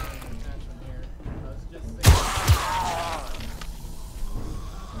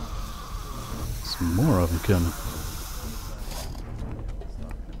 Some more of them coming.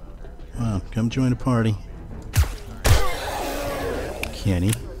 Wow, come join the party.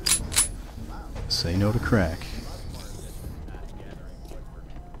 Kenny. Say no to crack.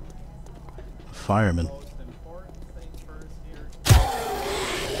 Fireman.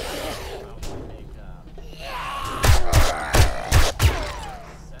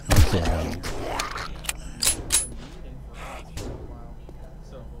 Okay.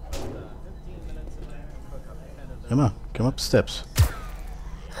 Come on, come up the steps.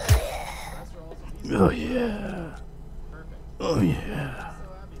 Oh yeah. Oh yeah.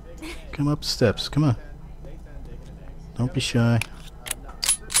 Come up the steps, come on. Don't be shy.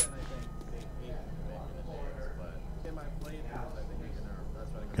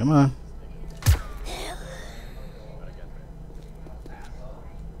 Come on.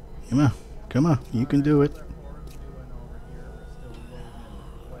 Come on. Come on. You can do it.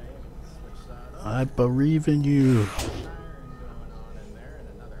 I believe in you.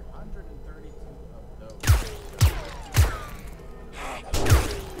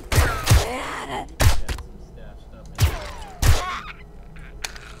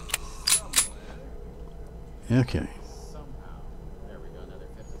 Okay.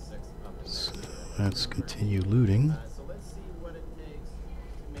 So let's continue looting.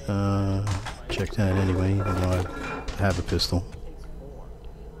 Check that anyway, even though I have a pistol.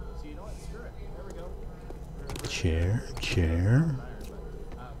 Chair, chair.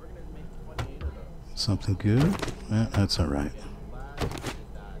 Something good? That's alright.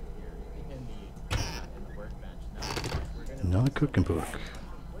 Another cooking book.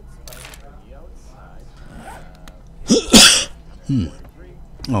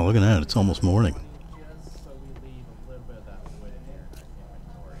 Oh, look at that. It's almost morning.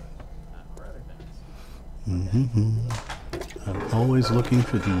 I'm always looking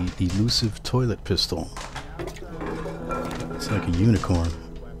for the elusive toilet pistol. It's like a unicorn.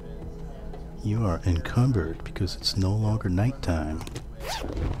 You are encumbered because it's no longer nighttime.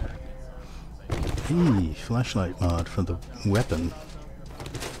 Hey, flashlight mod for the weapon.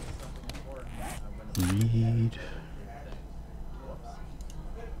 Read.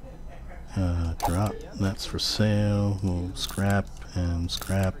 Drop. That's for sale. We'll scrap and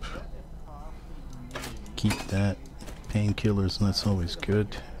scrap. Keep that. Painkillers, and that's always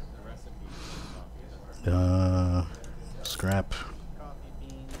good. Scrap.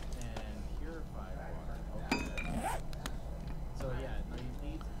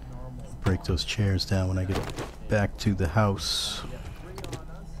 Break those chairs down when I get back to the house.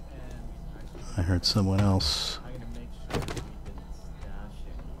 I heard someone else.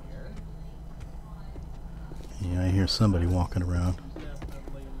 Yeah, I hear somebody walking around.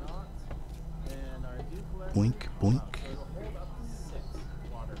 Boink, boink.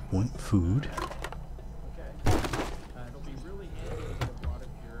 Boink, food.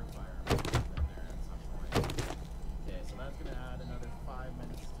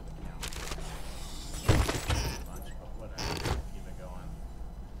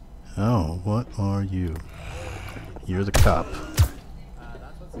 Oh, what are you? You're the cop.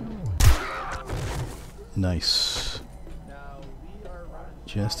 Nice.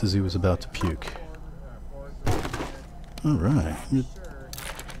 Just as he was about to puke. Alright.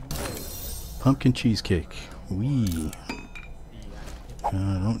 Pumpkin cheesecake. Wee. I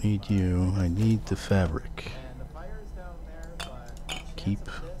don't need you. I need the fabric. Keep.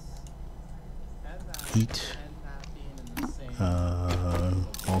 Eat.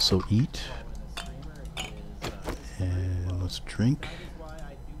 Also eat. And And let's drink. why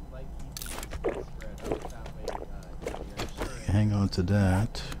I do like keeping it spread out. That way, Hang on to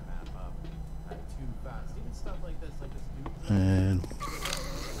that. map up too fast. Even stuff like this, like this dude And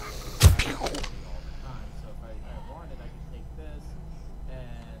all the time. So if I wanted, I could take this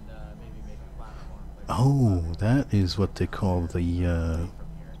and maybe make a platform. oh, that is what they call the From here,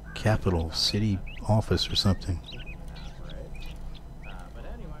 capital city office or something. right? But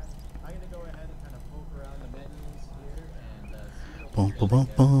anyway, I'm gonna go ahead and kind of poke around the menus here and see what Bum, we bum, can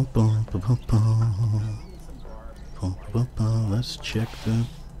bum, get. bum, bum, bum, bum, We need some barb. bum, bum, bum. Let's check the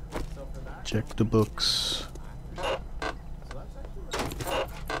So for that, books. so that's actually really good.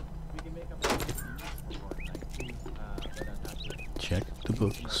 We can make up a few for Fortnite too, but I'd have to Check the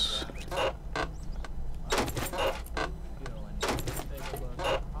books.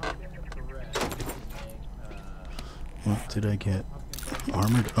 What did I get?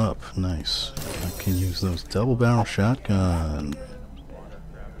 Armored up. Nice. I can use those double barrel shotgun.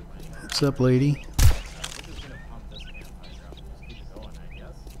 What's up, lady?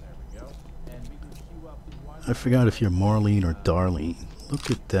 I forgot if you're Marlene or Darlene.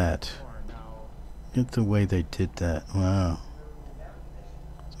 Look at that. Look at the way they did that. Wow.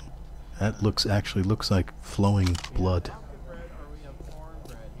 That actually looks like flowing blood.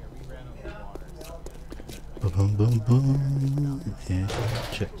 Boom, boom, boom. And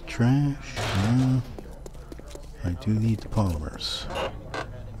check trash. I do need the polymers.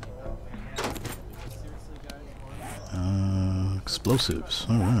 Explosives.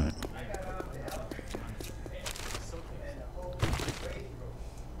 All right.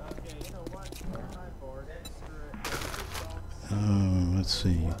 Let's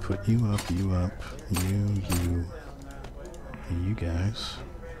see. Put you up, you guys,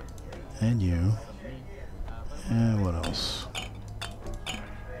 and you. And what else?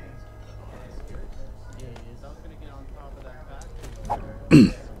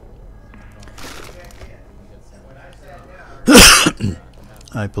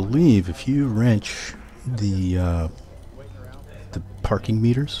 I believe if you wrench the parking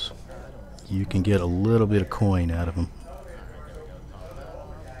meters, you can get a little bit of coin out of them.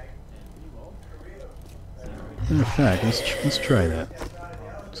 Matter of fact, let's try that.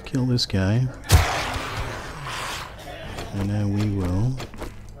 Let's kill this guy, and then we will.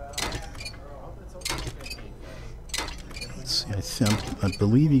 Let's see. I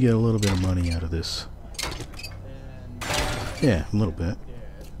believe you get a little bit of money out of this. Yeah, a little bit.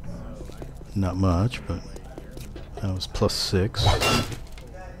 Not much, but that was +6.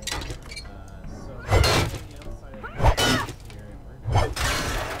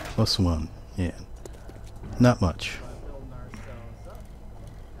 +1. Yeah. Not much.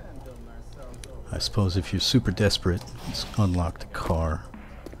 I suppose if you're super desperate, let's unlock the car.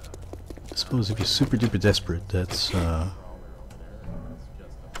 I suppose if you're super duper desperate, that's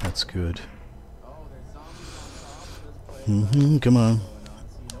good. Come on. Come on.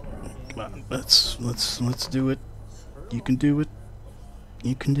 Let's do it. You can do it.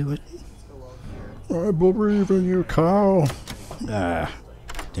 You can do it. I believe in you, Carl. Ah,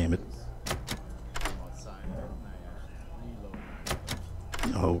 damn it.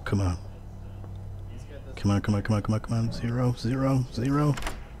 Oh, come on. Come on, come on, come on, come on, come on. 0, 0, 0.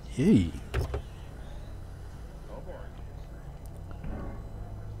 Yay.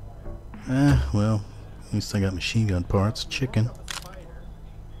 Well, at least I got machine gun parts. Chicken.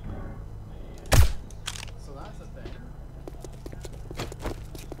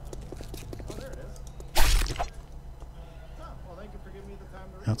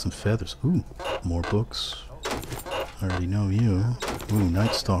 Got some feathers. Ooh, more books. I already know you. Ooh,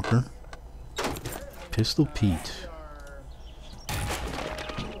 Night Stalker. Pistol Pete.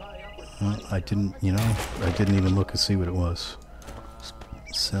 I didn't even look to see what it was.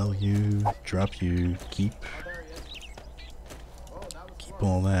 Sell you, drop you, keep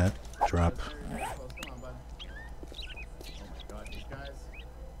all that, drop.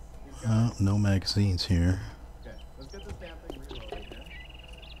 Oh, no magazines here.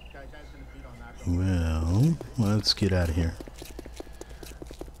 Well, let's get out of here.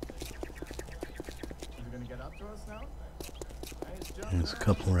 There's a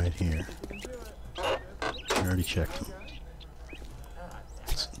couple right here. I already checked them.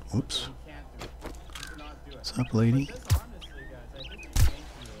 Whoops. What's up, lady?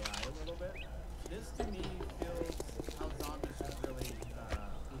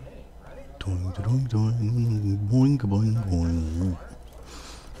 Doing, doing, doing, boing, boing, boing.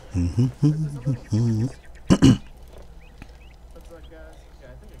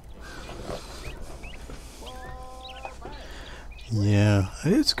 Yeah,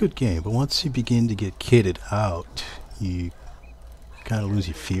 it's a good game, but once you begin to get kitted out, you kind of lose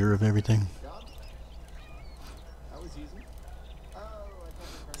your fear of everything.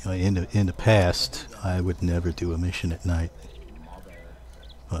 You know, in the past, I would never do a mission at night,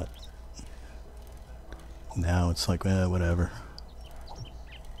 but now it's like, whatever.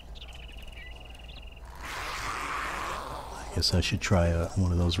 I guess I should try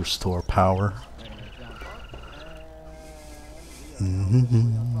one of those restore power.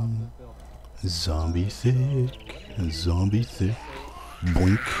 Zombie thick, zombie thick,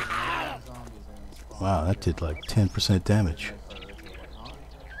 boink. Wow, that did like 10% damage.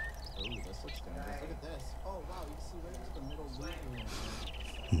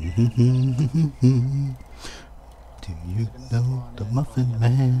 Do you know the Muffin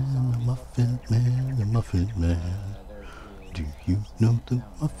Man, the Muffin Man, the Muffin Man? Do you know the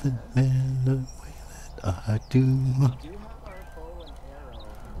Muffin Man the way that I do? What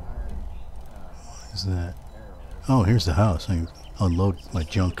is that? Oh, here's the house. I can unload my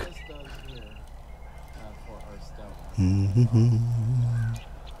junk. The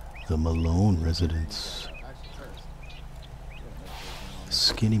Malone residence.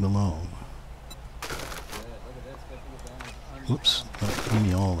 Skinny Malone. Whoops. Oh, give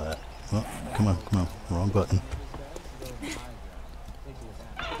me all that. Oh, come on, come on. Wrong button.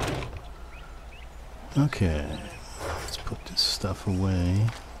 Okay. Let's put this stuff away.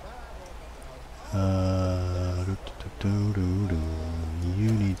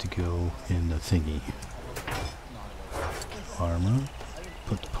 You need to go in the thingy. Armor.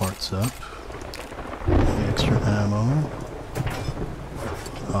 Put the parts up. Extra ammo.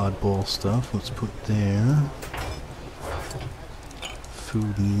 Oddball stuff. Let's put there.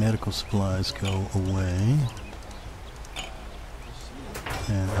 Food and medical supplies go away.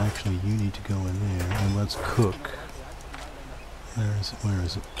 And actually, you need to go in there. And let's cook. Where is it? Where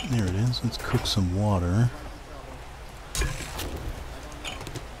is it? There it is. Let's cook some water.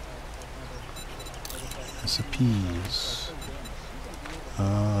 Recipes.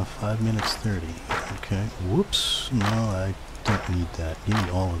 5 minutes 30. Okay. Whoops. No, I don't need that. Give me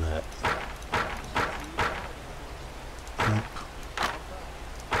all of that. Nope.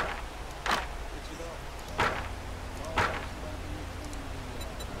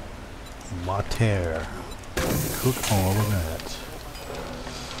 Water. Cook all of that.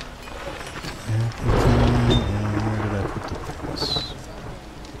 Everything. And where did I put the things?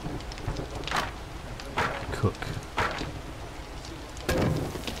 Cook.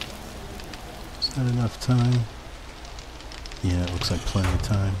 Is that enough time? Yeah, it looks like plenty of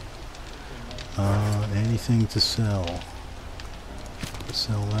time. Anything to sell?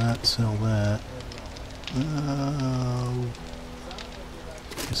 Sell that, sell that.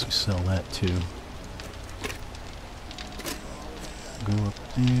 Guess we sell that too. Go up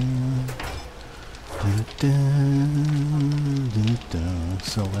there.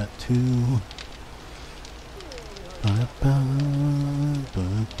 Sell that too.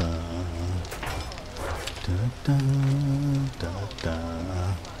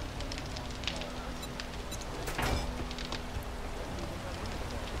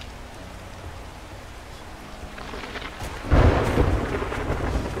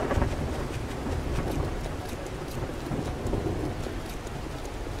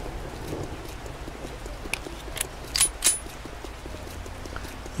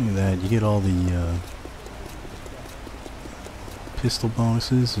 Look at that, you get all the pistol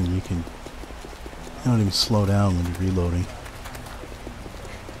bonuses, and you don't even slow down when you're reloading.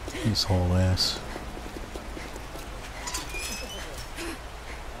 This whole ass.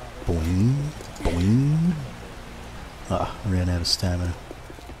 Boing, boing. Ah, ran out of stamina.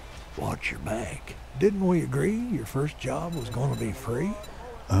 Watch your back. Didn't we agree your first job was going to be free?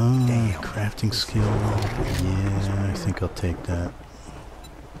 Oh, Damn. crafting skill. Yeah, I think I'll take that.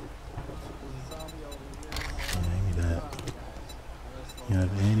 Maybe that. You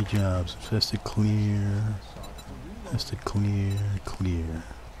have any jobs? Infested clear. Infested clear. Clear.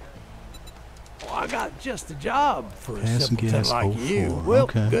 Well, I got just the job for a Gas and simpleton gas like 04. you. Well,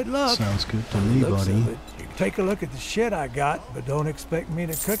 Okay. good luck. Sounds good to me, Looks buddy. of it. You can take a look at the shit I got, but don't expect me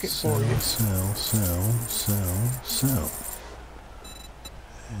to cook it Sell, for you. sell.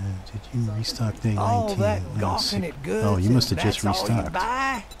 Did you restock day 19? All that Let's gawking see. at goods. Oh, you must have and just that's all you restocked.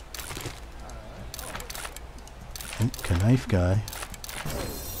 buy? Oh, knife guy.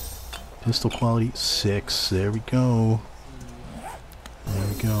 Pistol quality 6. There we go. There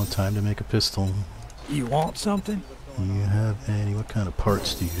we go. Time to make a pistol. You want something? Do you have any? What kind of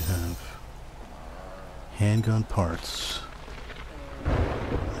parts do you have? Handgun parts.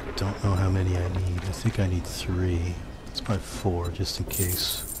 I don't know how many I need. I think I need 3. Let's buy 4 just in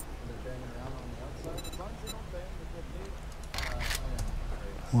case.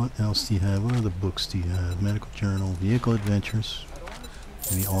 What else do you have? What other books do you have? Medical journal, vehicle adventures.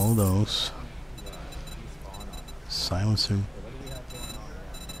 Maybe all of those. Silencer.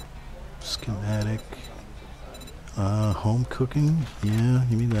 Schematic. Home cooking. Yeah,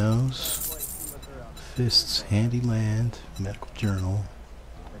 give me those. Fists, Handyland, medical journal.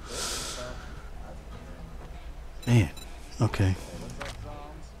 Man, okay.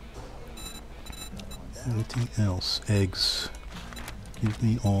 Anything else? Eggs. Give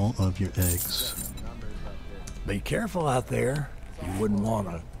me all of your eggs. Be careful out there. You wouldn't want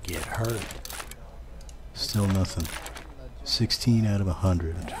to get hurt. Still nothing. 16 out of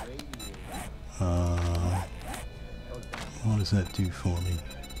 100. What does that do for me?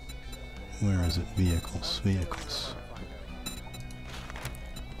 Where is it? Vehicles. Vehicles.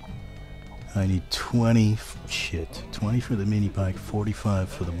 I need 20. Shit. 20 for the mini bike, 45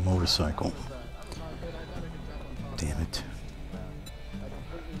 for the motorcycle. Damn it.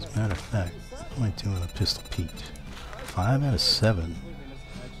 As a matter of fact, what am I doing a Pistol Pete? 5 out of 7.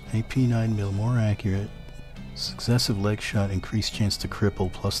 AP 9mm, more accurate. Successive leg shot, increased chance to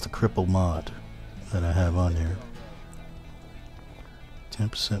cripple, plus the cripple mod that I have on there.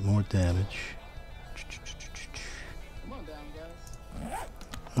 10% more damage.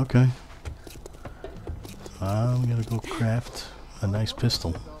 Okay. I'm gonna go craft a nice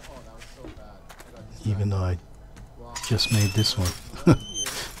pistol. Even though I just made this one.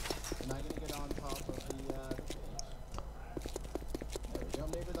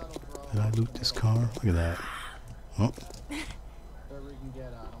 Did I loot this car? Look at that. Oh.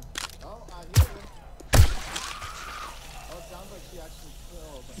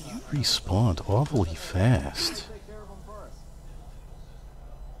 You respawned awfully fast.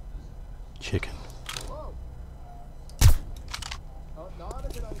 Chicken.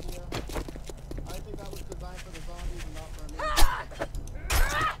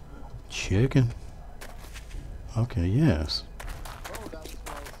 Chicken. Okay, yes.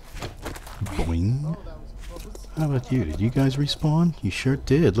 Boing. How about you? Did you guys respawn? You sure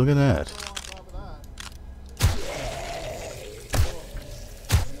did. Look at that.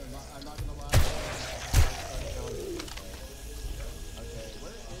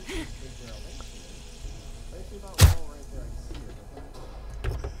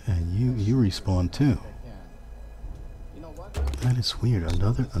 And you respawn too. That is weird.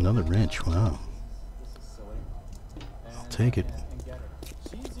 Another wrench. Wow. I'll take it.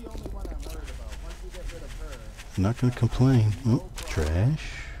 I'm not gonna complain. Oh,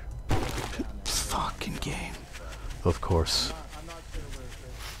 trash. Fucking game. Of course.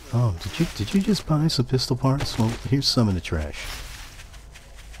 Oh, did you just buy some pistol parts? Well, here's some in the trash.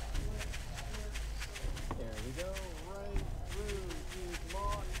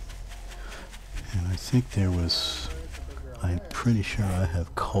 And I think there was... I'm pretty sure I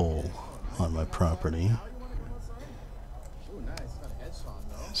have coal on my property.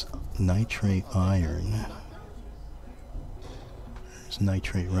 There's nitrate iron. There's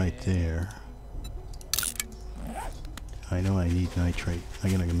nitrate right there. I know I need nitrate.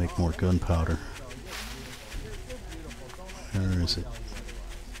 I'm gonna make more gunpowder. Where is it?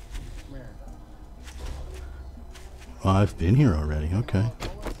 Oh, I've been here already. Okay.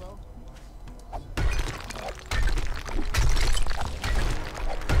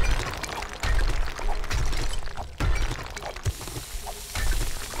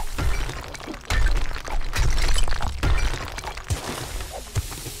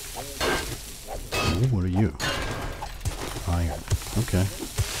 What are you? Iron. Okay.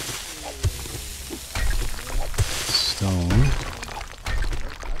 Stone.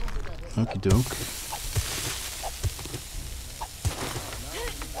 Okie doke.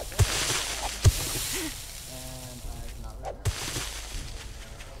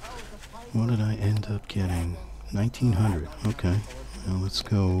 What did I end up getting? 1900. Okay. Now let's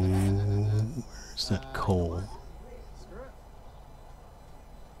go. Where's that coal?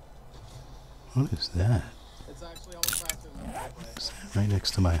 What is that? Is that right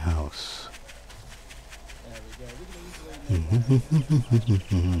next to my house?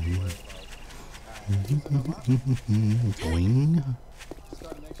 Boing.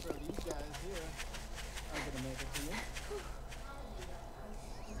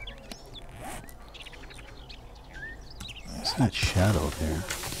 What's that shadow there?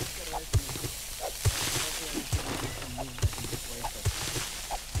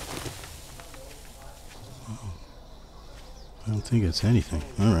 I don't think it's anything.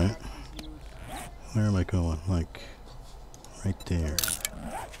 Alright. Where am I going? Like, right there.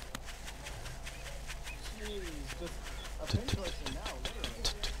 twisting now, literally.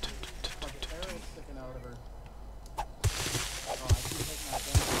 Like arrows sticking out of her. Oh, I keep hitting that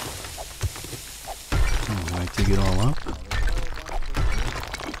thing. Oh, I dig it all up.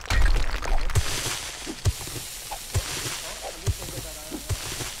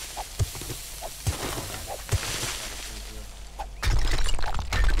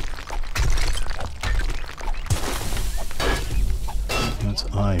 That's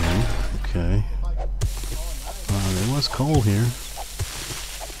iron. Okay. There was coal here.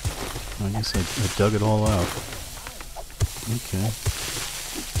 I guess I dug it all out. Okay.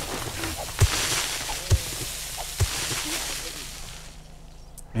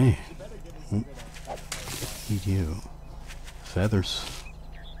 Hey. Eat you. Feathers.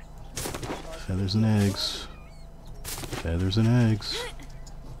 Feathers and eggs. Feathers and eggs.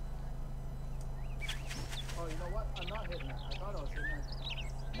 Oh, you know what? I'm not hitting her. I thought I was hitting her.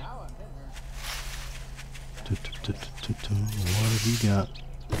 Now I'm hitting her. What have you got?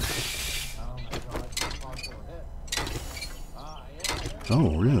 Oh my god, impossible hit. Ah, yeah. Oh,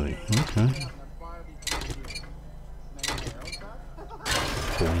 really? Okay.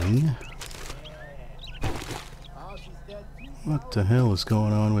 Boing. Oh, she's dead too. What the hell is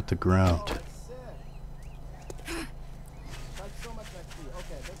going on with the Oh, ground? that's sick. That's so much XP.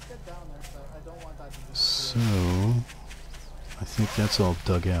 Okay, let's get down there. So I don't want that to So, disappear. I think that's all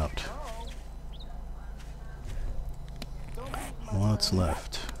dug out. Oh. Don't eat my What's friend.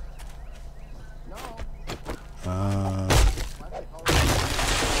 left? No. Uh, Why do they call it?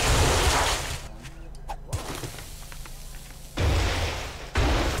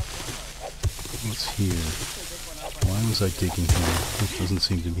 what's here? Why was I digging here? There doesn't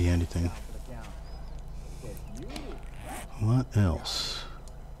seem to be anything. What else?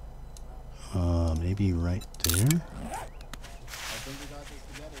 Maybe right there?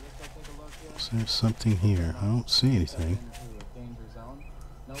 Is there something here? I don't see anything.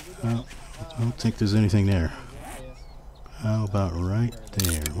 No, I don't think there's anything there. How about right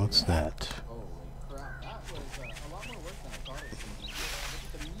there? What's that?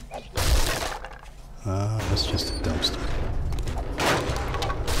 That's just a dumpster.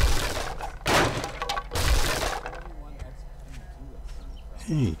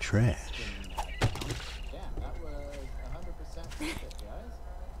 Hey, trash.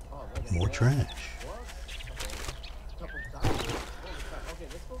 More trash.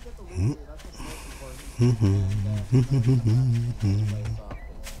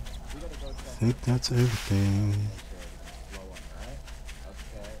 I think that's everything.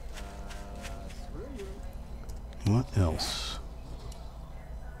 What else?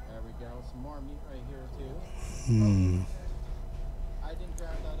 There we go. Some more meat right here too. I didn't grab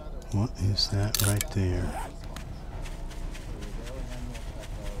that other one. What is that right there?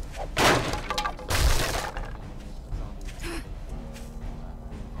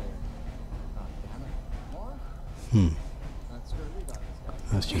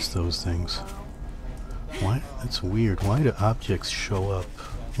 That's just those things. Why? That's weird. Why do objects show up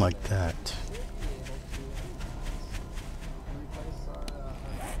like that?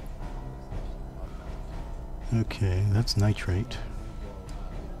 Okay, that's nitrate.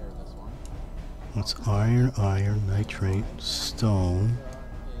 That's iron, iron, nitrate, stone,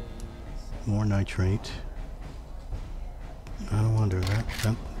 more nitrate. I wonder,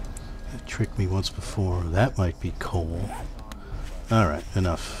 that tricked me once before. That might be coal. Alright,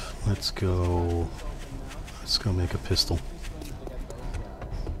 enough. Let's go make a pistol.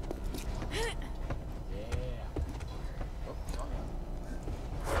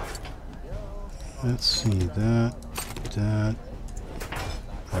 Let's see, that.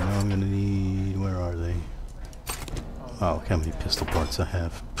 I know I'm gonna need, where are they? Oh, look how many pistol parts I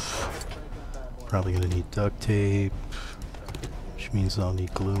have. Probably gonna need duct tape, which means I'll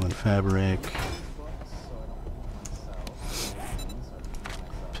need glue and fabric.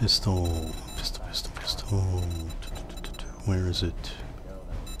 Pistol. Where is it?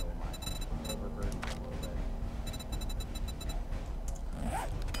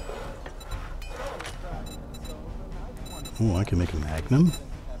 Oh, I can make a magnum?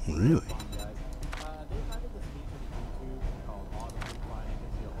 Really?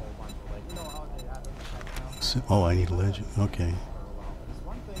 So, oh, I need a legend. Okay.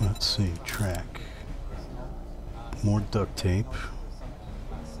 Let's see. Track. More duct tape.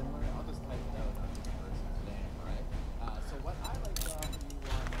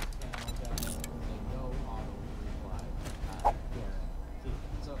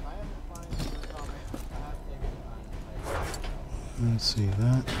 Let's see,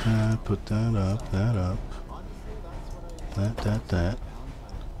 that, put that up, that.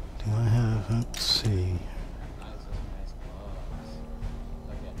 Do I have, let's see.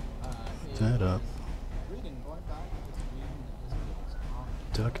 Put that up. Reading, going back to this reading the history of this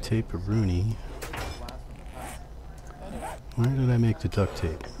comic. Duct tape a Rooney. This is a blast from the past. Anyway, Where did I make the duct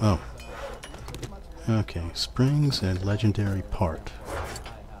tape? Oh, pretty much really okay. Springs and legendary part. I have to go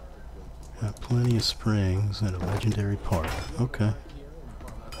to Got plenty of springs and a legendary part. Okay. here in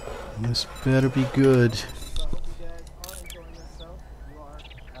Cornwall. This better be good. So I hope you guys are enjoying yourself. If you are,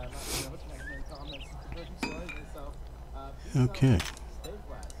 let me know in the comments if you're enjoying yourself. Peace out, Okay. stay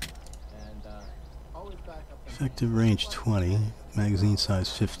blessed, and always back up and Effective range 20. Magazine size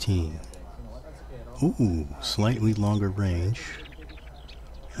 15. you know what? That's okay. Ooh, slightly longer range.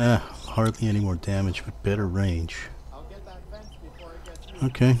 Hardly any more damage, but better range. I'll get that fence before it gets used.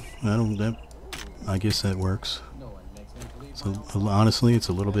 Okay, I guess that works. No one makes me believe So honestly, it's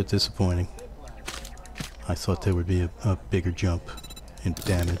a little bit disappointing. I thought there would be a bigger jump in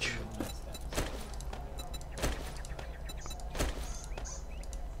damage.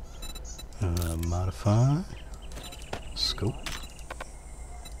 Modify. Scope.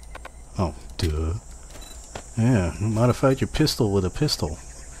 Oh, duh. Yeah, modified your pistol with a pistol.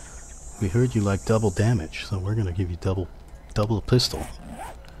 We heard you like double damage, so we're gonna give you double pistol.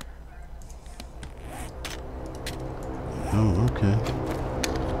 Oh, okay.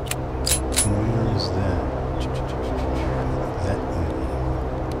 Where is that? That way.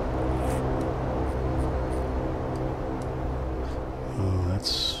 Oh,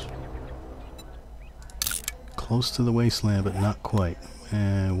 that's close to the wasteland, but not quite.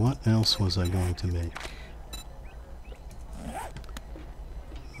 And what else was I going to make?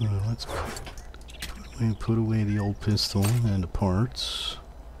 Let's put away the old pistol and the parts.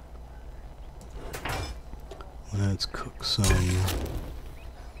 Let's cook some.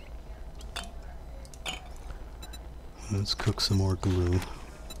 Let's cook some more glue.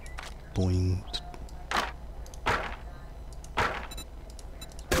 Boing.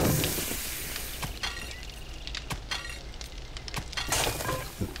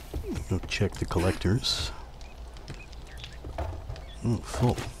 Go check the collectors. Oh,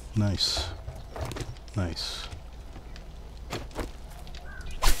 full. Nice. Nice.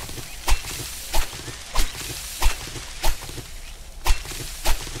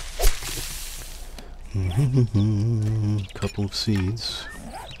 Couple of seeds.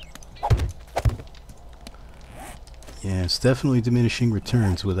 Yeah, it's definitely diminishing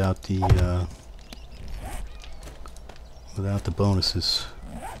returns without the bonuses.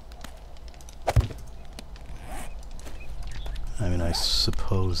 I mean, I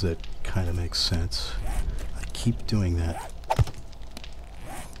suppose that kind of makes sense. I keep doing that.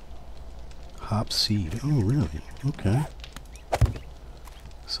 Hop seed. Oh, really? Okay.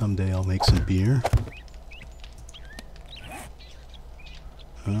 Someday I'll make some beer.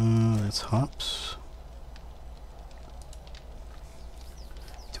 That's hops.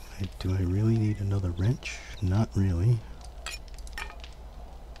 Do I really need another wrench? Not really.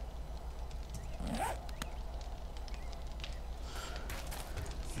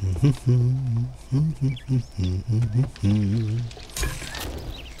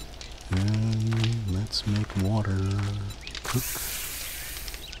 And let's make water. Cook.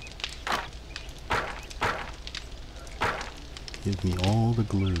 Give me all the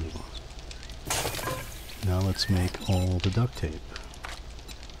glue. Now let's make all the duct tape.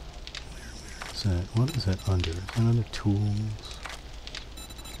 Where is that? What is that under? Is that under tools?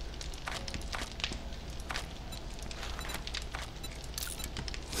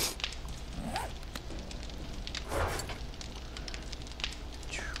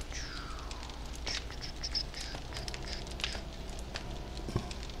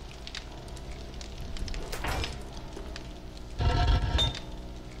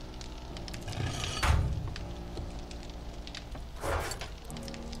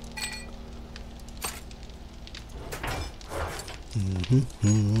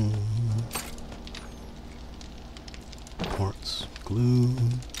 Parts, glue.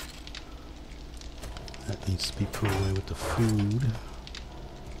 That needs to be put away with the food.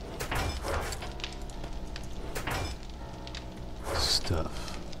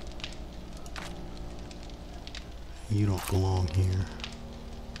 Stuff. You don't belong here.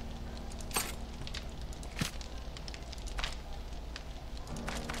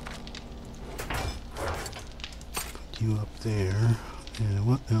 Put you up there. And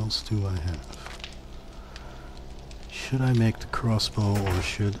what else do I have? Should I make the crossbow or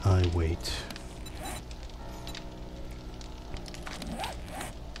should I wait?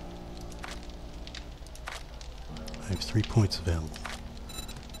 I have 3 points available.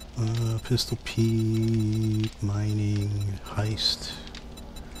 Pistol Pete, mining, heist.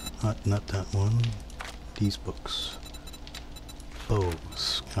 Not that one. These books.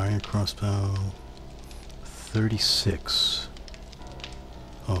 bows. Iron crossbow, 36.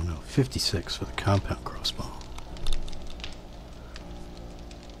 Oh no, 56 for the compound crossbow.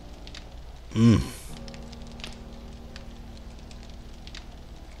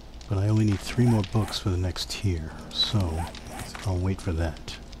 But I only need 3 more books for the next tier, so I'll wait for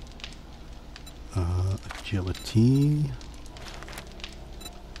that. Agility.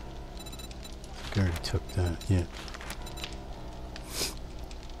 I already took that, yeah.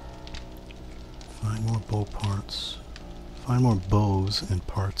 5 more bow parts. 5 more bows and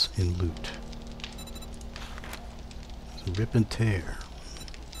parts in loot. There's a rip and tear.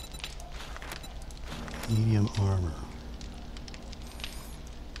 Medium armor.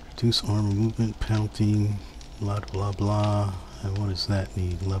 Reduce armor movement, penalty, blah blah blah. And what does that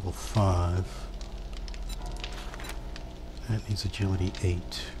need? Level 5. That needs agility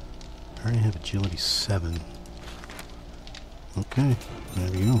 8. I already have agility 7. Okay,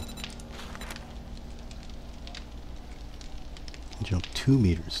 there we go. Jump 2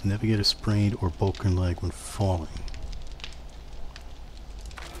 meters. Never get a sprained or broken leg when falling.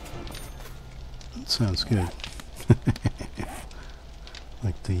 That sounds good.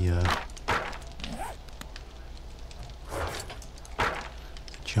 Like the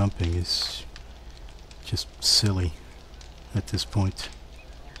jumping is just silly at this point.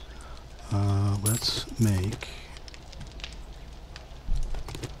 Let's make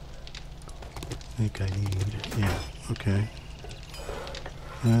I think I need, yeah, okay.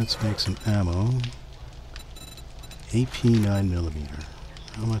 Let's make some ammo. AP 9mm.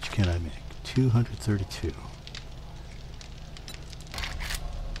 How much can I make? 232.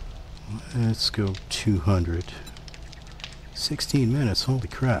 Let's go 200. 16 minutes, holy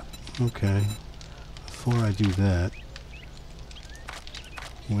crap. Okay. Before I do that,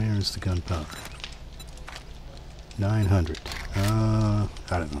 where is the gunpowder? 900. I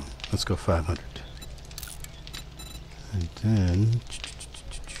don't know. Let's go 500. And then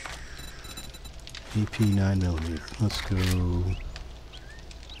AP 9mm.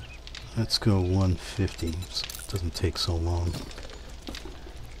 Let's go 150. So it doesn't take so long.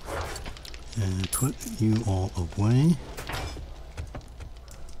 And put you all away.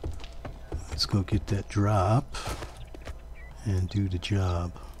 Let's go get that drop and do the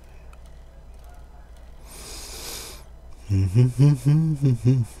job.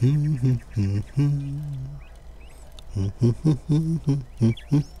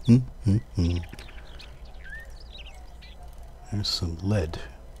 There's some lead.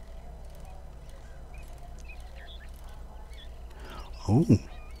 Oh,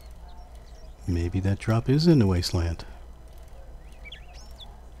 maybe that drop is in the wasteland.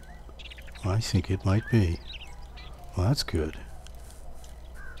 I think it might be. Well, that's good.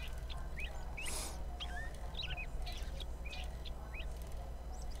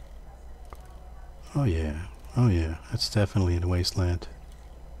 Oh yeah, oh yeah, that's definitely in the wasteland.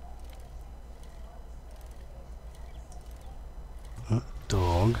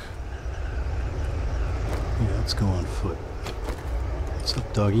 Dog. Yeah, let's go on foot. What's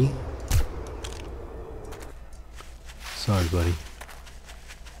up, doggy? Sorry, buddy.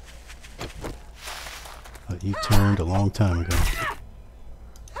 But you turned a long time ago.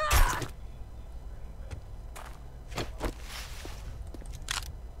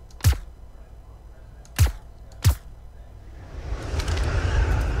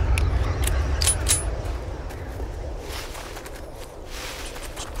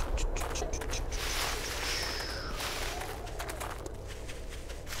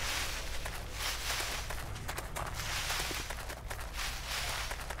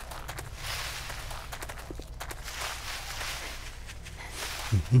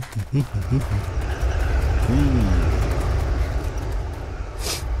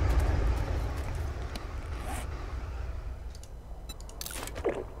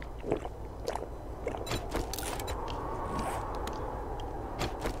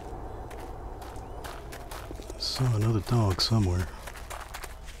 Saw another dog somewhere.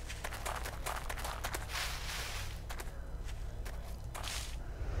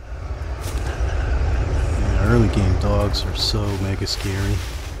 Yeah, early game dogs are so mega scary.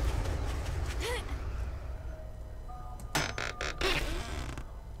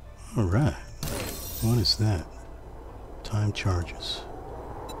 Alright, what is that? Time charges.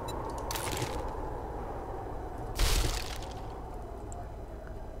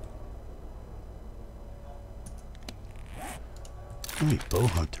 Hey, bow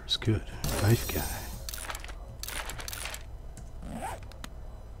hunter's good. Knife guy.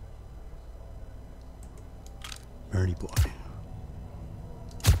 Birdie boy.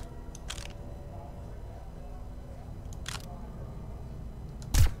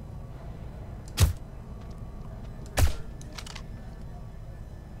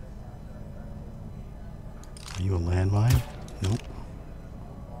 You a landmine? Nope.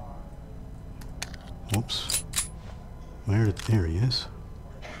 Whoops. There he is.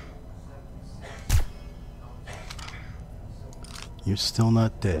 You're still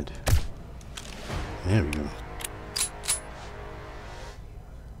not dead. There we go.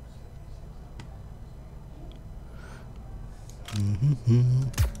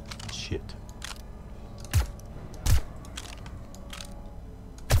 Shit.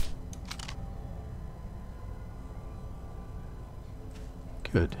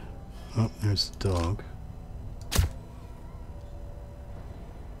 Good. Oh, there's the dog.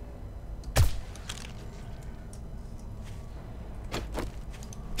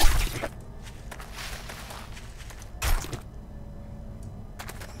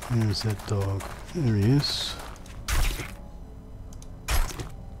 There's that dog. There he is.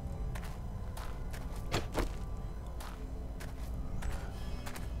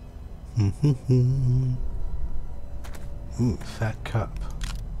 Ooh, fat cup.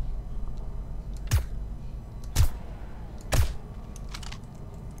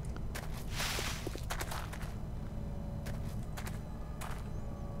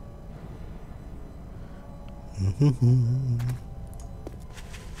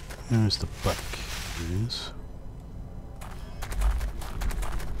 There's the bike. There it is.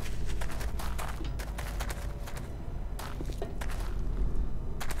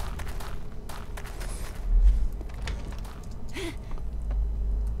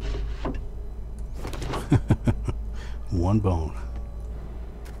 One bone.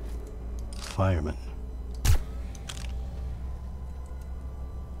 Fireman.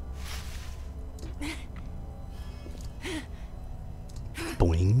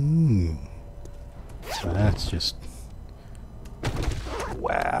 Boing. So that's just...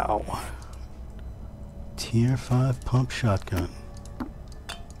 Wow. Tier 5 pump shotgun.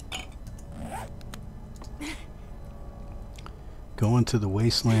 Going to the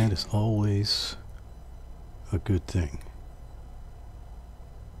wasteland is always a good thing.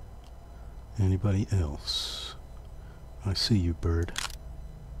 Anybody else? I see you, bird.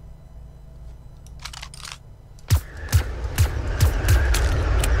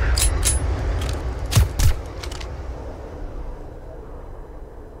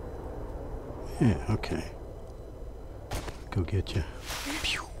 Yeah, okay. Go get you.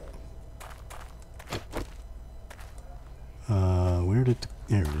 Pew. Where did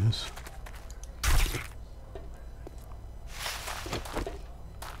there it is.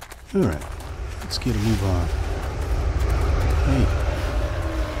 Alright, let's get a move on. Hey.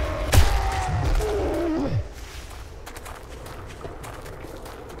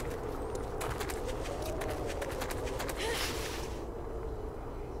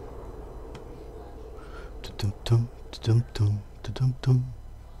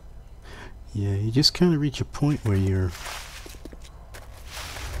 Yeah, you just kind of reach a point where you're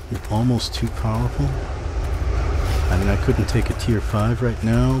almost too powerful. I mean, I couldn't take a tier 5 right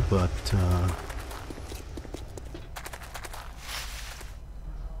now, but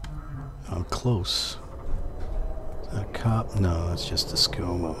I'm close. Is that a cop? No, that's just a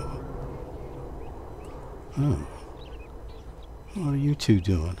ScoMo. Oh. What are you two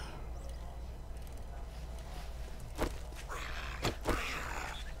doing?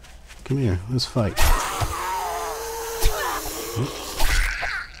 Come here, let's fight.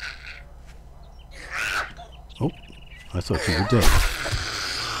 Oh, I thought you were dead.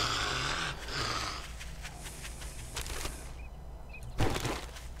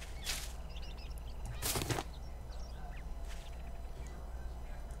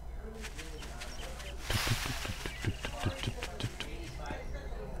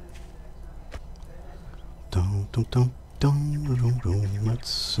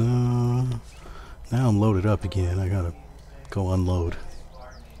 Let's now I'm loaded up again. I gotta go unload.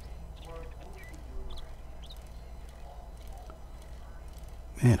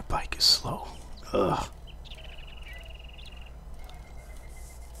 Man, a bike is slow. Ugh.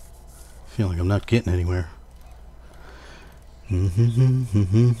 Feel like I'm not getting anywhere.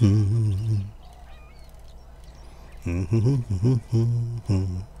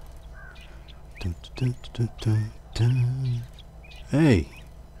 Hey,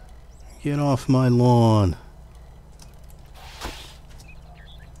 get off my lawn.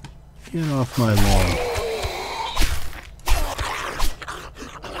 Get off my lawn.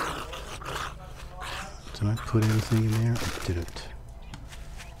 Did I put anything in there? I didn't.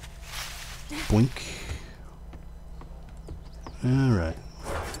 Boink. Alright.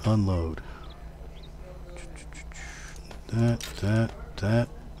 Unload. That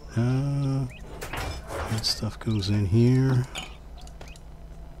stuff goes in here.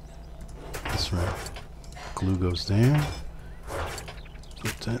 That's right. glue goes there.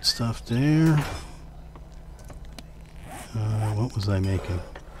 Put that stuff there. What was I making?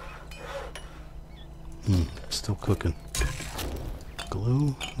 Still cooking.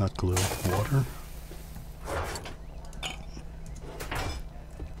 Glue? Not glue. Water.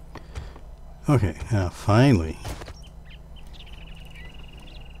 Okay, now finally.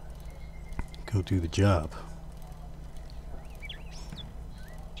 Go do the job.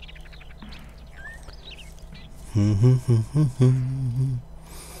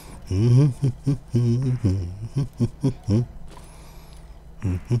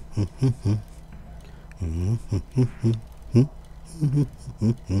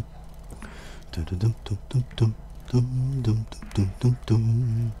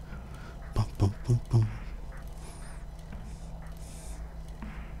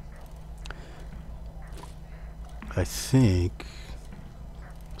 I think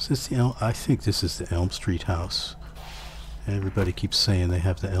is this the I think this is the Elm Street house. Everybody keeps saying they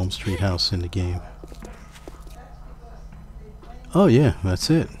have the Elm Street house in the game. Oh yeah, that's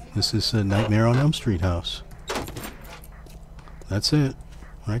it. This is a Nightmare on Elm Street house. That's it.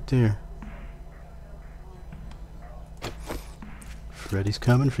 Right there. Freddy's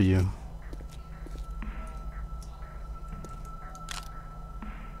coming for you.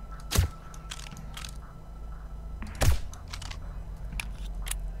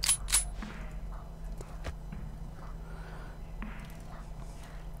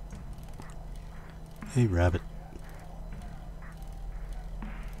 Hey, rabbit.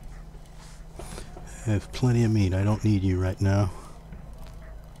 I have plenty of meat. I don't need you right now.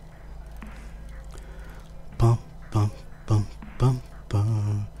 Bum, bum, bum, bum,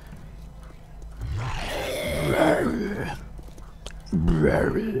 bum.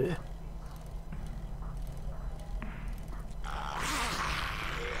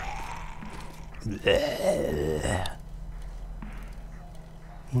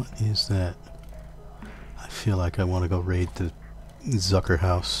 What is that? I feel like I want to go raid the Zucker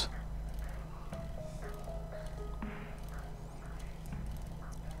house.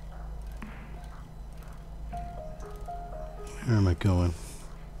 Where am I going?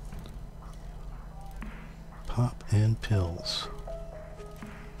 Pop and pills.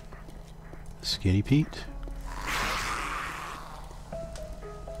 Skinny Pete.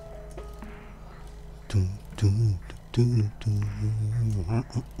 Dun, dun, dun, dun, dun.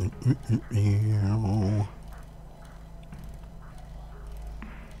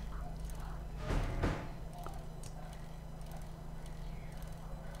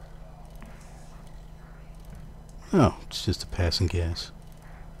 Oh, it's just a passing gas.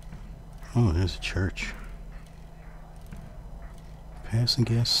 Oh, there's a church. Passing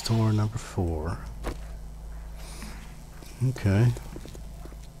gas store number 4. Okay.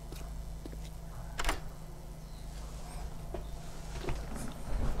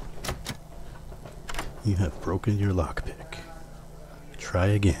 You have broken your lockpick. Try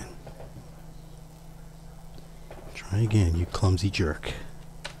again. Try again, you clumsy jerk.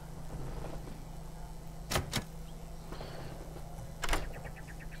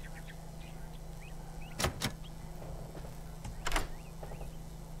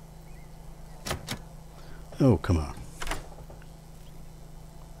 Oh, come on.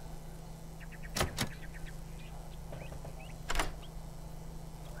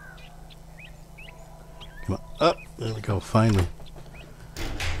 Come on. Up. There we go. Finally.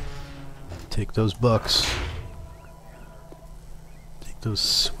 Take those bucks. Take those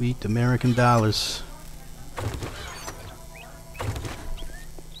sweet American dollars.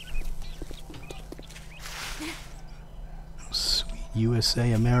 Those sweet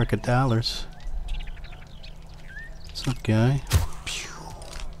USA America dollars. What's up, guy?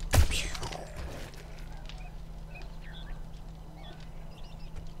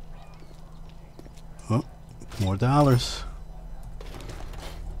 Oh, more dollars.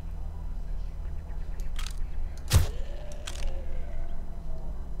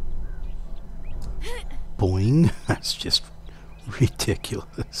 Boing. That's just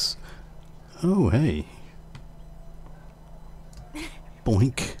ridiculous. Oh, hey.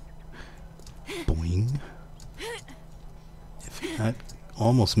 Boink. Boing. That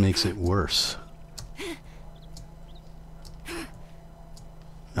almost makes it worse.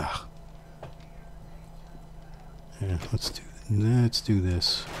 Ah. Yeah, let's do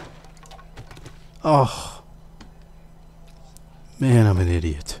this. Oh. Man, I'm an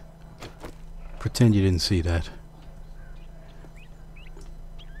idiot. Pretend you didn't see that.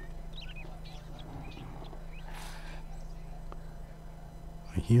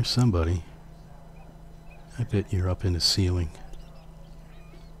 I hear somebody. I bet you're up in the ceiling.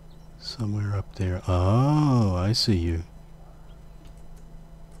 Somewhere up there. Oh, I see you.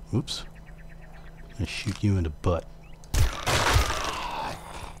 Whoops. I shoot you in the butt.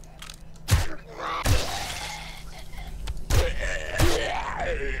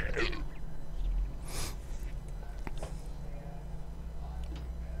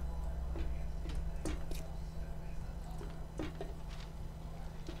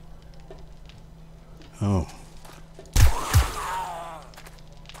 Oh.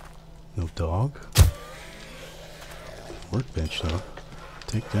 No dog? Workbench though.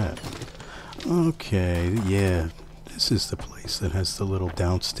 Take that. Okay, yeah. This is the place that has the little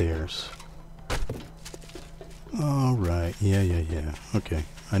downstairs. Alright, yeah. Okay,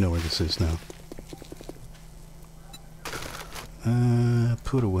 I know where this is now.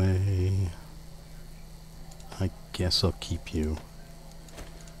 Put away. I guess I'll keep you.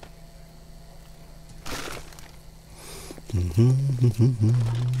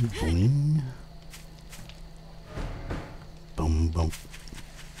 Boing. Bum bum.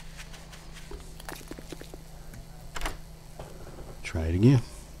 Try it again.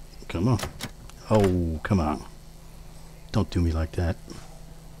 Come on. Oh, come on. Don't do me like that.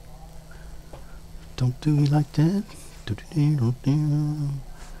 Don't do me like that.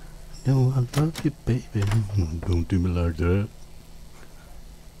 No, I love you, baby. Don't do me like that.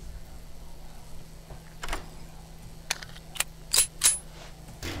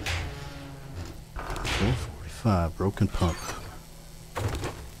 Broken pump.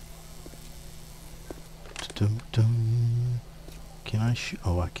 Can I shoot?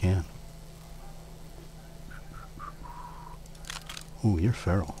 Oh, I can. Oh, you're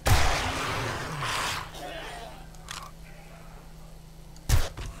feral.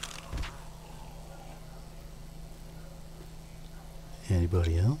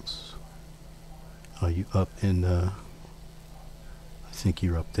 Anybody else? Are you up in I think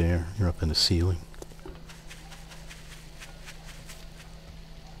you're up there. You're up in the ceiling.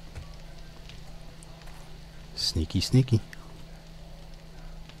 Sneaky, sneaky.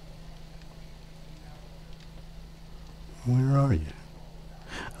 Where are you?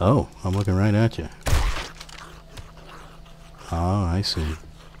 Oh, I'm looking right at you. Oh, I see.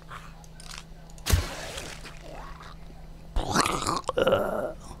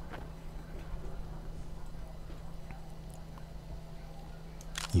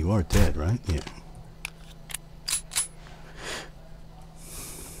 You are dead, right? Yeah.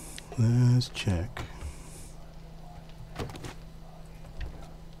 Let's check.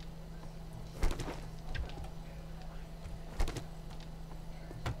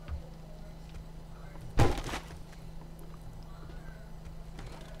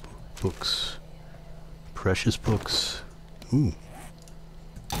 Books. Precious books. Ooh.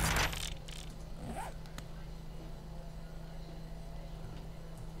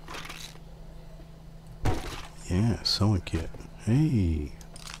 Yeah, sewing kit. Hey.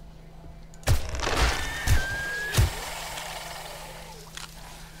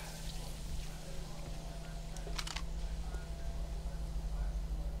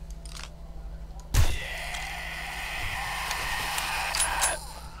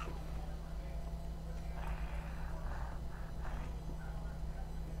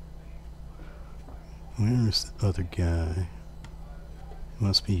 Where's the other guy?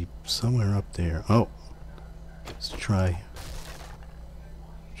 Must be somewhere up there. Oh, let's try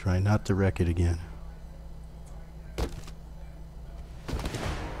not to wreck it again.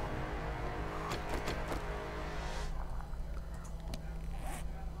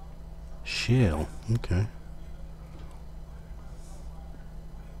 Shale, okay.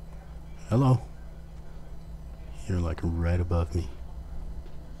 Hello. You're like right above me.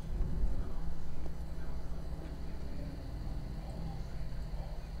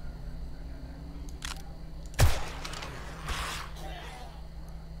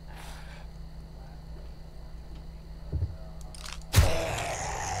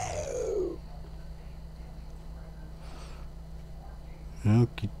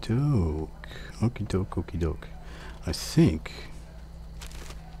 Okie doke. Okie doke, okie doke. I think.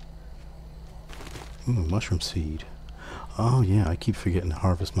 Ooh, mushroom seed. Oh yeah, I keep forgetting to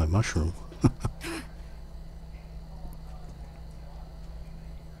harvest my mushroom.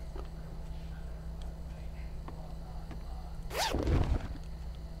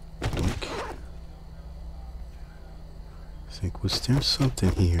 Doink. I think, was there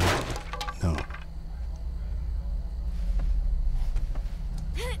something here? No.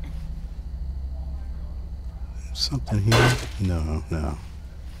 Something here? No, no.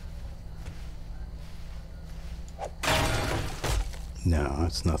 No,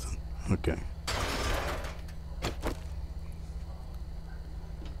 that's nothing. Okay.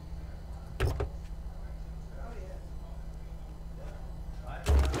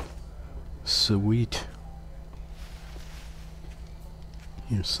 Sweet.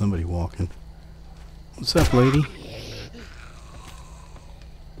 Here's somebody walking. What's up, lady?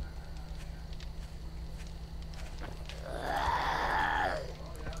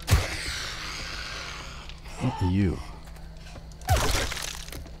 What are you?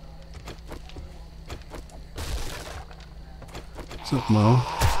 What's up, Mo?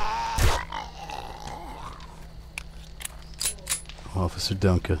 Officer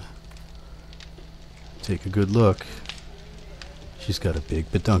Dunka. Take a good look. She's got a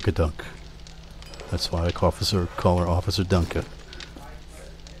big badunka-dunk. That's why I call her Officer Dunka.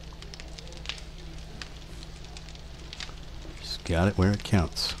 She's got it where it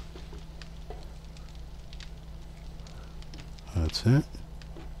counts. That's it.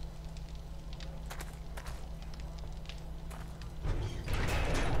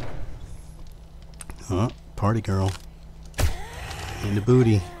 Oh, party girl. In the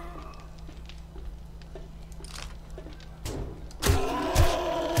booty.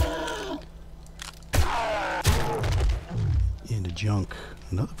 In the junk.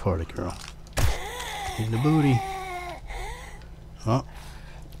 Another party girl. In the booty. Oh.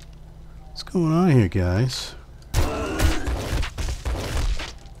 What's going on here, guys?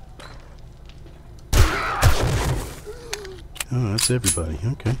 Oh, that's everybody.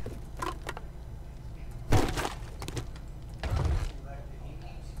 Okay.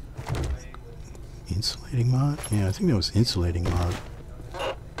 Insulating mod? Yeah, I think that was insulating mod.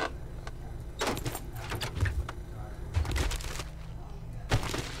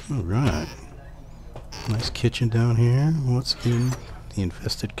 Alright. Nice kitchen down here. What's in the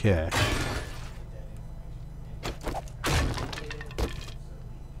infested cache?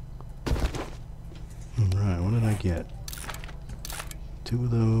 Alright, what did I get? 2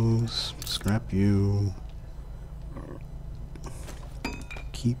 of those. Scrap you.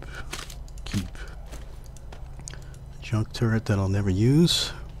 Keep. Junk turret that I'll never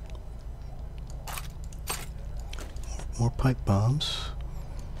use. More pipe bombs.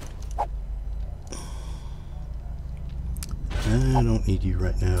 I don't need you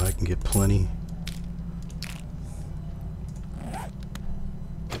right now. I can get plenty. I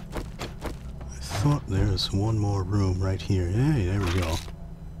thought there was one more room right here. Hey, there we go.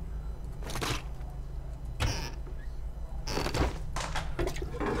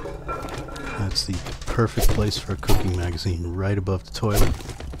 That's the perfect place for a cooking magazine, right above the toilet.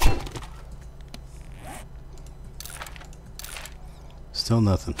 Still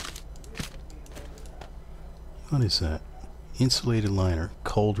nothing. What is that? Insulated liner,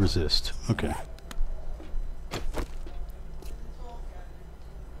 cold resist. Okay.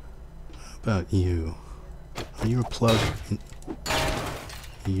 How about you? Are you a plug?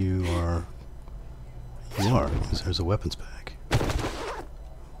 You are. You are, because there's a weapons bag.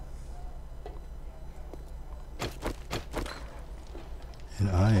 And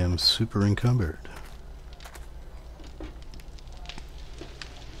I am super encumbered.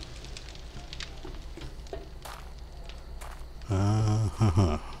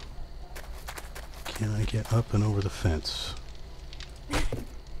 Can I get up and over the fence? You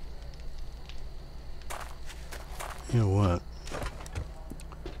know what?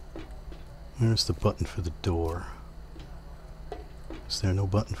 Where's the button for the door? Is there no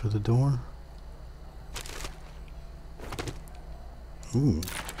button for the door? Ooh.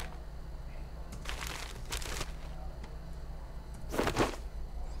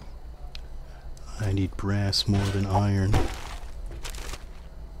 I need brass more than iron.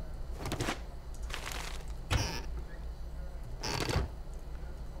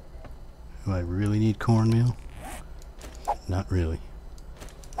 Do I really need cornmeal? Not really.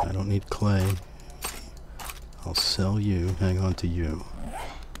 I don't need clay. I'll sell you. Hang on to you.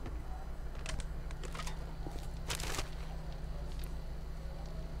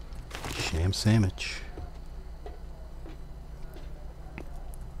 Sham sandwich.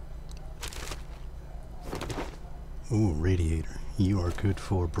 Ooh, radiator. You are good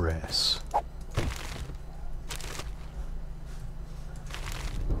for brass.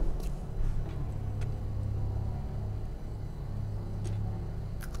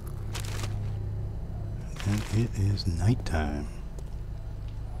 And it is nighttime.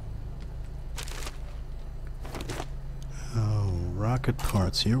 Oh, rocket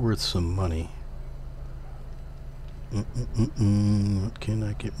parts. You're worth some money. What can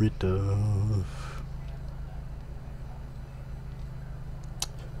I get rid of?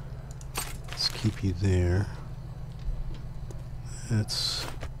 Let's keep you there. That's...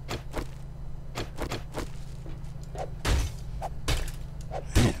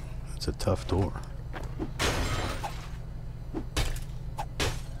 Man, that's a tough door.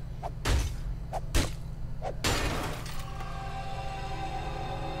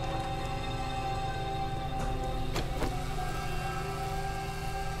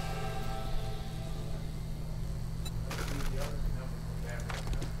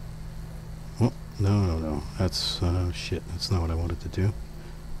 No. That's, shit. That's not what I wanted to do.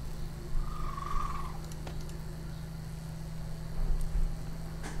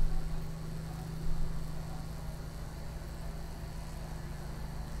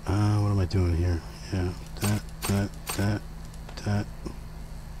 What am I doing here? Yeah, that. 4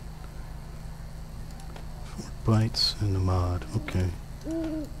 bytes and the mod. Okay.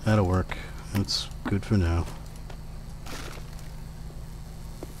 That'll work. That's good for now.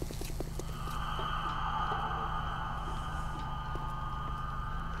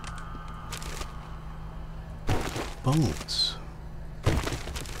 Bones.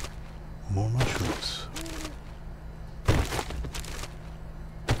 More mushrooms.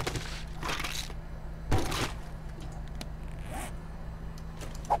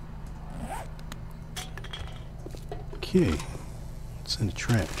 Okay. It's in the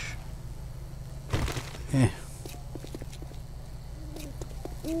trash. Eh.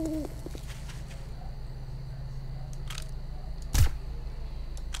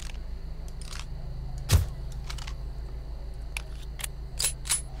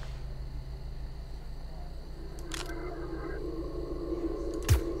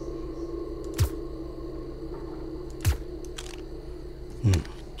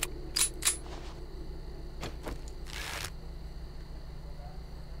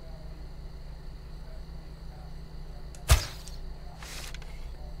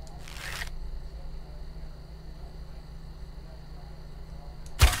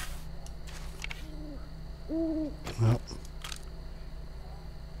 Well.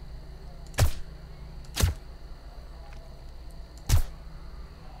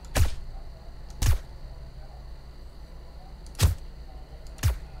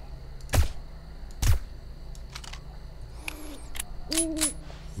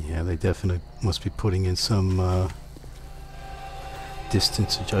 Yeah, they definitely must be putting in some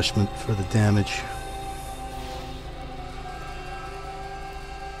distance adjustment for the damage.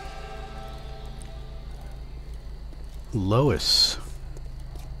 Lois.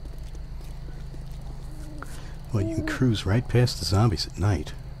 Well, you can cruise right past the zombies at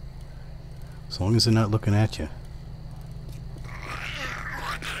night. As long as they're not looking at you.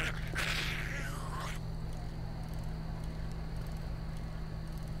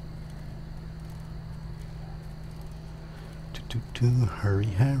 Hurry,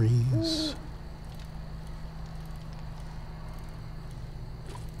 Harrys.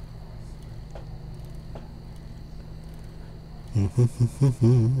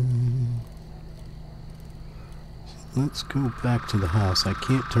 Let's go back to the house. I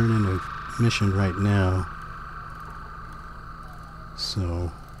can't turn in a mission right now.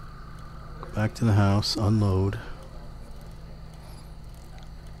 So, go back to the house, unload.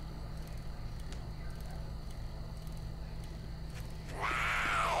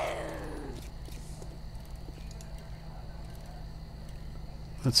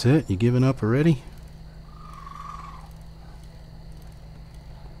 That's it? You giving up already?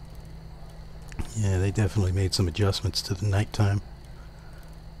 Yeah, they definitely made some adjustments to the nighttime.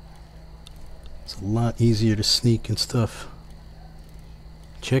 It's a lot easier to sneak and stuff.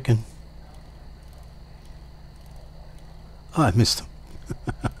 Chicken. Oh, I missed him.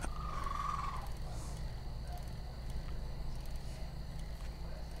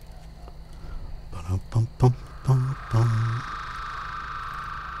 Ba-dum-bum-bum-bum-bum.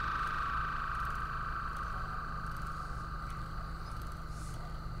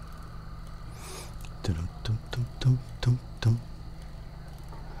 Dum-dum-dum-dum-dum-dum.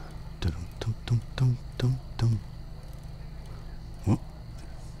 Dum-dum-dum-dum-dum-dum. Oh,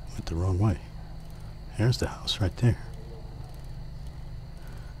 went the wrong way. There's the house right there.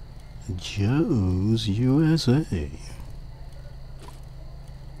 Joe's USA.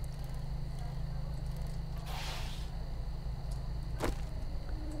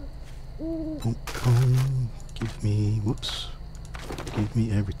 Boom, boom. Give me, whoops. Give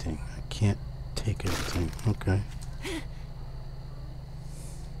me everything. I can't take everything. Okay.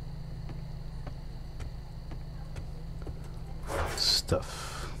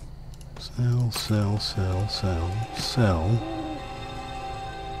 Stuff. Sell, sell, sell, sell, sell.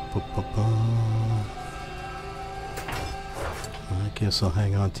 I guess I'll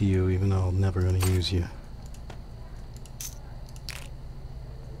hang on to you even though I'm never going to use you.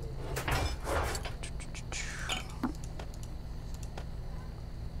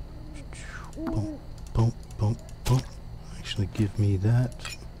 Boom, boom, boom, boom. Actually, give me that.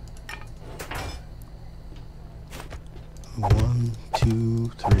 1,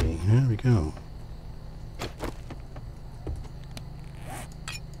 2, 3. There we go.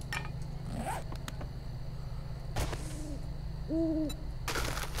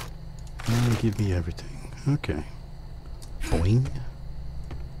 give me everything. Okay. Boing.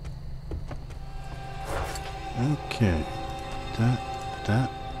 Okay.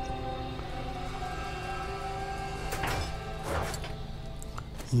 That.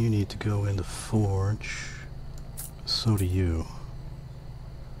 You need to go in the forge. So do you.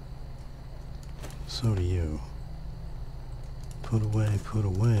 So do you. Put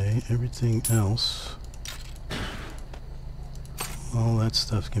away everything else. All that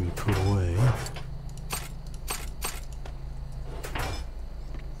stuff can be put away.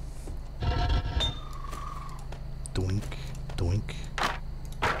 Doink, doink.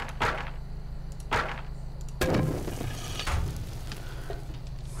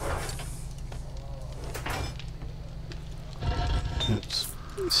 Let's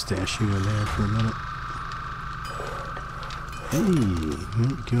stash you in there for a minute. Hey, there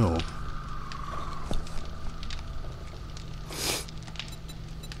we go.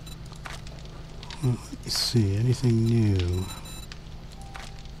 Well, let me see, anything new?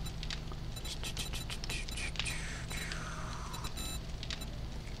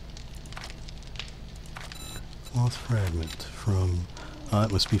 Cloth fragment from,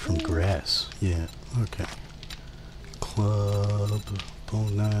 it must be from grass. Yeah, okay. Club,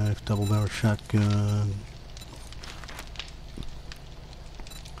 bone knife, double barrel shotgun.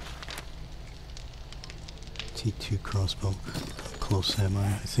 T2 crossbow. How close am I?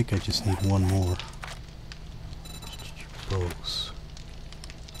 I think I just need one more. Bows.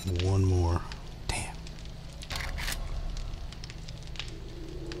 One more. Damn.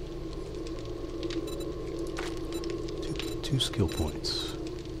 Two skill points.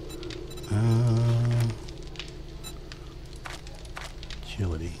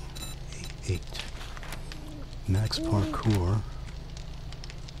 Agility. 8. Max parkour.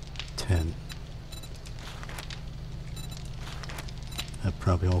 10. That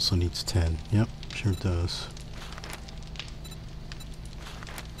probably also needs 10. Yep, sure does.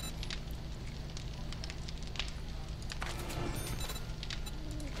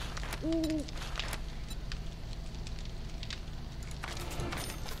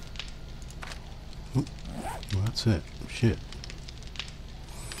 Oop, well, that's it. Shit.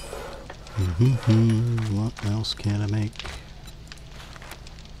 What else can I make?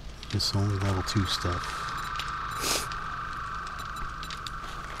 This only level 2 stuff.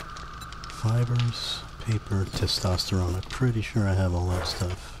 Fibers, paper, testosterone. I'm pretty sure I have all that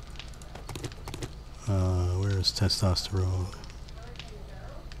stuff. Where is testosterone?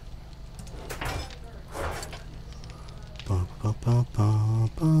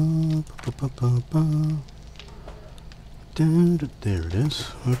 There it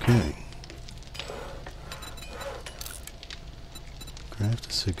is. Okay. Craft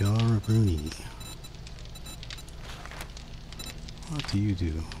a cigar or bruni. What do you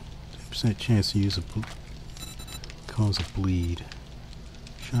do? 10% chance to use a cause a bleed.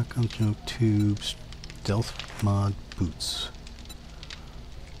 Shotgun choke tubes. Stealth mod boots.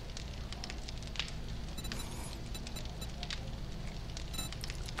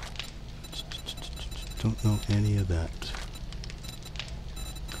 Don't know any of that.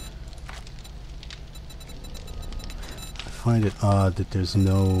 I find it odd that there's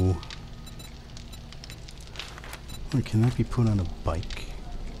no... Wait, can that be put on a bike?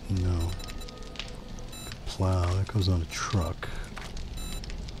 No. Plow, that goes on a truck.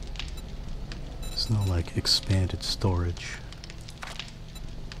 There's no like expanded storage.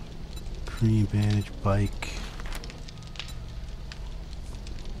 Cream bandage, bike.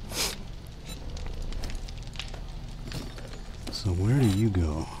 So where do you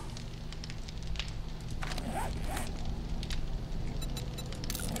go?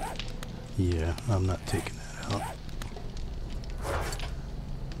 Yeah, I'm not taking that out.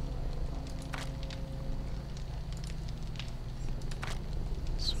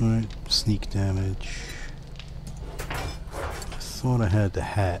 Alright, sneak damage. I thought I had the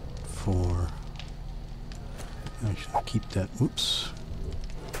hat for... I should keep that. Whoops.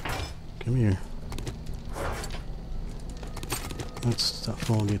 Come here. That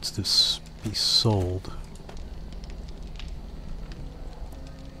stuff all gets to be sold.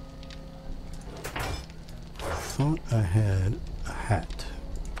 I thought I had a hat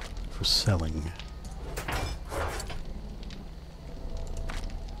for selling.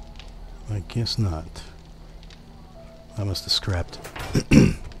 I guess not. I must have scrapped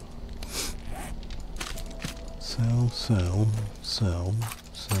it. Sell, sell, sell,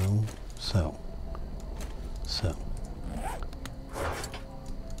 sell, sell, sell.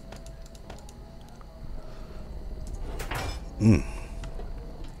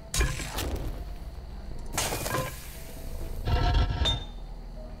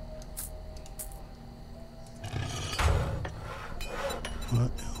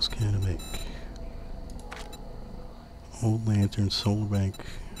 What else can I make? Old lantern, solar bank.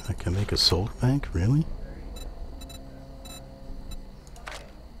 I can make a solar bank? Really?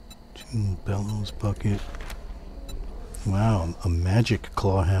 Bellows bucket. Wow, a magic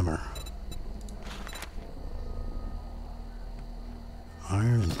claw hammer.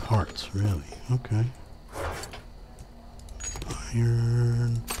 Iron and parts, really? Okay.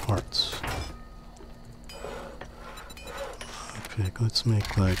 Iron parts. Okay, let's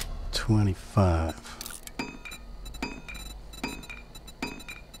make like 25.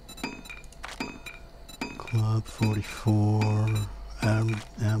 Club 44.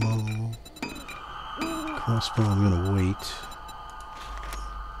 Ammo. Crossbow, I'm gonna wait.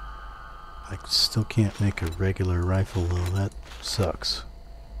 I still can't make a regular rifle though, that sucks.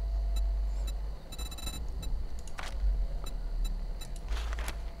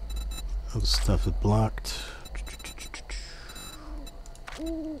 Other stuff is blocked.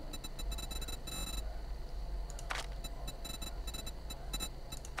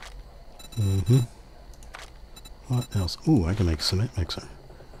 What else? Ooh, I can make a cement mixer.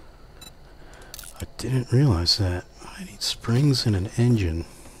 I didn't realize that. I need springs and an engine.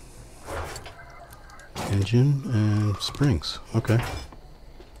 Engine and springs. Okay.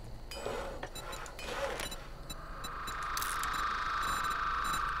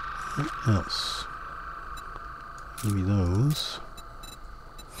 What else? Maybe those.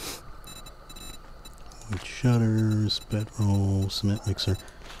 Wood shutters, bedroll, cement mixer.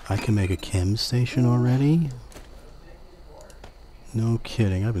 I can make a chem station already? No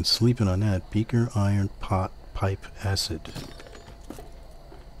kidding. I've been sleeping on that. Beaker, iron, pot, pipe, acid.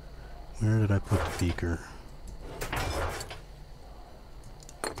 Where did I put the beaker?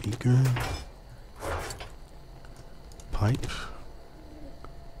 Beaker. Pipe.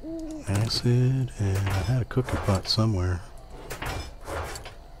 Acid. And I had a cooking pot somewhere.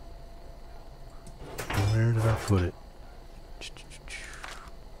 Where did I put it?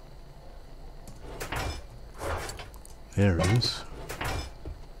 There it is.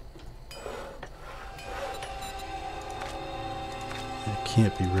 That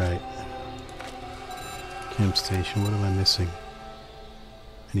can't be right. Chem station, what am I missing?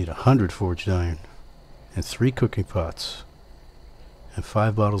 I need 100 forged iron, and 3 cooking pots, and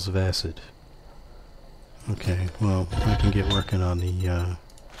 5 bottles of acid. Okay, well, I can get working on the,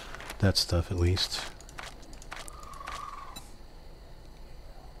 that stuff at least.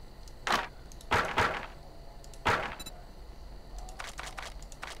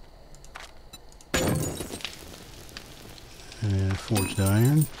 And forged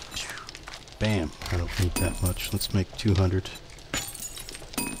iron. Bam. I don't need that much. Let's make 200.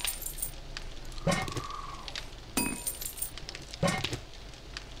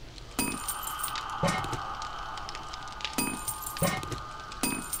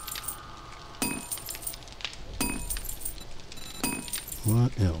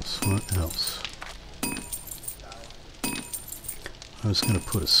 What else? What else? I was going to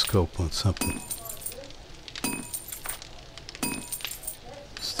put a scope on something.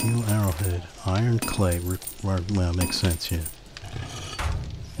 Steel arrowhead, iron clay, well, makes sense, yeah.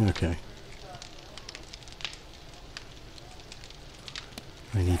 Okay.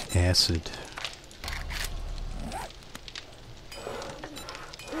 I need acid.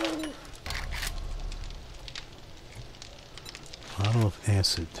 Bottle of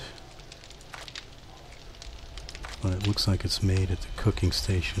acid. But it looks like it's made at the cooking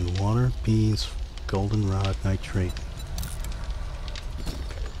station. Water, beans, goldenrod, nitrate.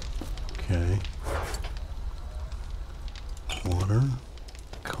 Okay. Water,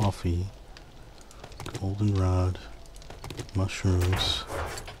 coffee, goldenrod, mushrooms,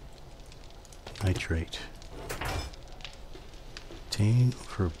 nitrate. Obtain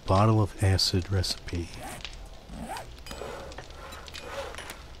for a bottle of acid recipe.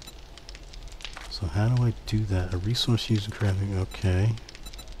 So how do I do that? A resource using crafting, okay.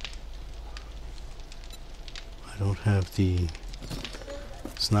 I don't have the...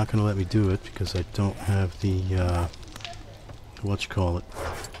 It's not going to let me do it because I don't have the, whatchamacallit.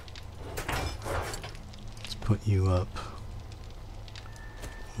 Let's put you up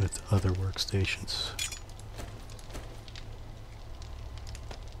with other workstations.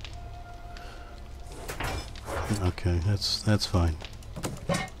 Okay, that's fine.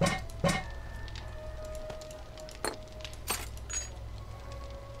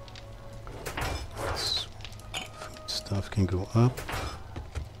 This food stuff can go up.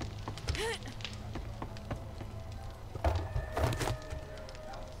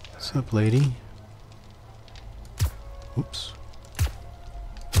 What's up, lady? Oops.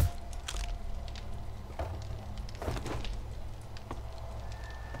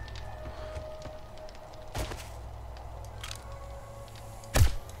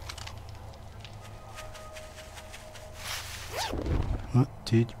 What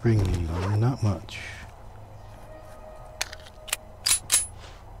did you bring me? Not much.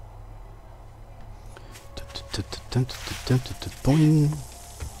 Boing.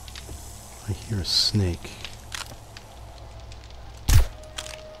 I hear a snake.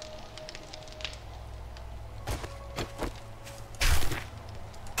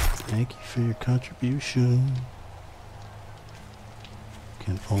 Thank you for your contribution.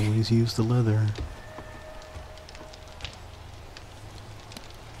 Can always use the leather.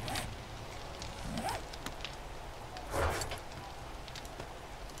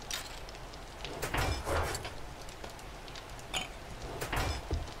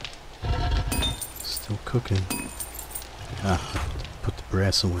 Still cooking. Ah, put the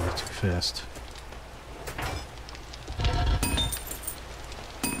brass away too fast.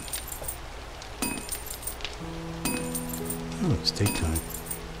 Oh, it's daytime.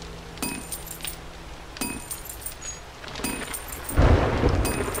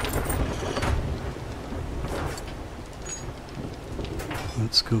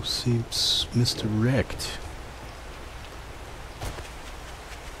 Let's go see Mr. Wrecked.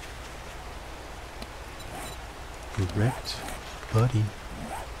 Wrecked, buddy.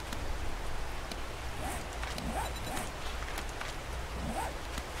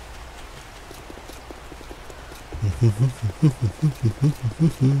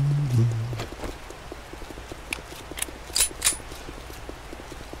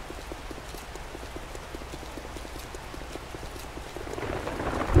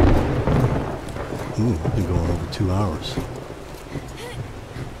 Ooh, we've been going over 2 hours.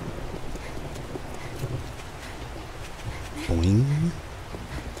 Boing.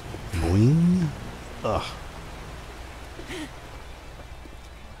 Boing. Ugh.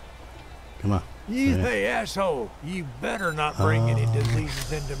 Come on. You, Yeah. hey, asshole, you better not bring any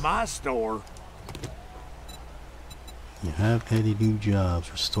diseases into my store. You have any new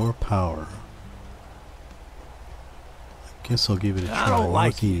jobs? Restore power. I guess I'll give it a I try. don't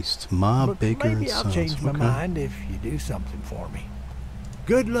like you, Northeast. Ma But Baker maybe and I'll Sons. change my Okay. mind if you do something for me.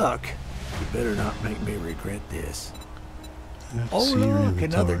 Good luck. You better not make me regret this. I have to Oh see your look,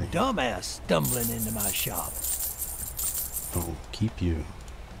 another inventory. dumbass stumbling into my shop. Oh, keep you.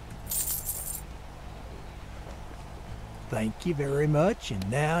 Thank you very much, and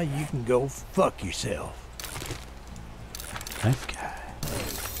now you can go fuck yourself. Knife guy.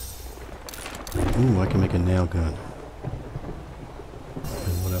 Ooh, I can make a nail gun.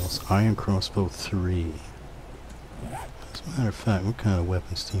 And what else? Iron crossbow 3. As a matter of fact, what kind of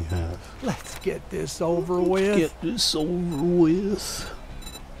weapons do you have? Let's get this over with. Get this over with.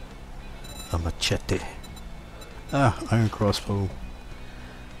 A machete. Ah, iron crossbow.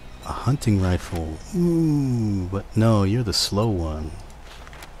 A hunting rifle. Ooh, but no, you're the slow one.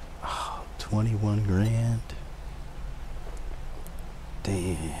 Oh, 21 grand.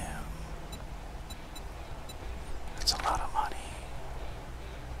 Damn. That's a lot of money.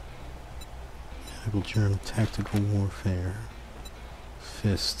 Medical journal, tactical warfare.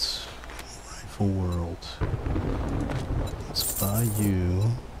 Fists. Rifle world. Let's buy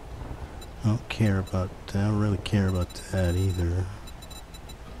you. I don't care about that. I don't really care about that either.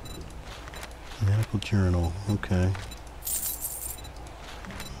 Medical journal, okay.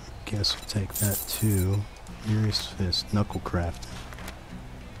 Guess we'll take that too. Furious fist, knuckle crafting.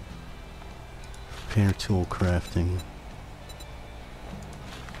 Repair tool crafting.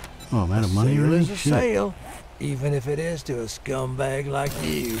 Oh, I'm out of money Sale already? is a Shit. sale, even if it is to a scumbag like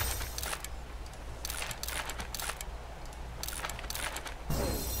you.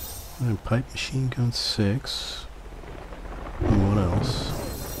 And pipe machine gun 6. And what else?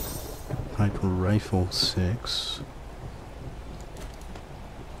 Piper rifle 6.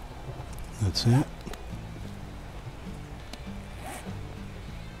 That's it.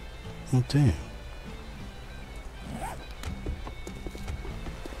 Oh damn.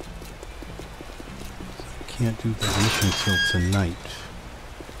 Can't do the mission till tonight.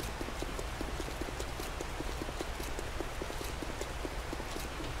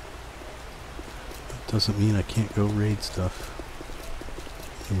 That doesn't mean I can't go raid stuff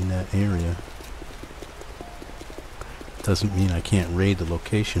in that area. Doesn't mean I can't raid the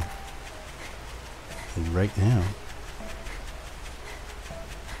location right now.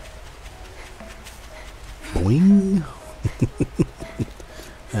 Boing!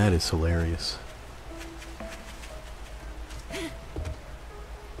 That is hilarious.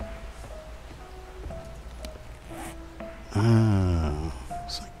 Ah,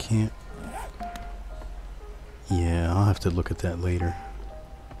 so I can't. Yeah, I'll have to look at that later.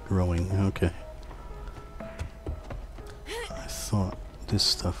 Growing, okay. I thought this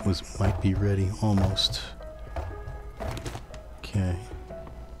stuff might be ready almost. Okay.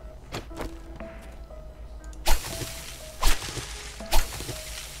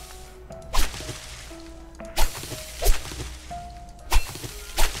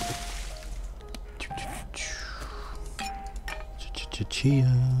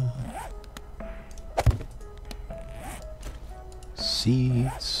 Chia.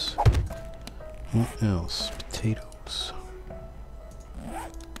 Seeds. What else? Potatoes.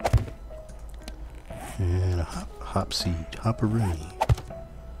 And a hop seed. Hopperoonie.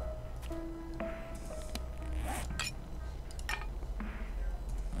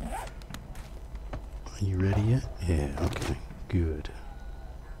 Are you ready yet? Yeah, okay. Good.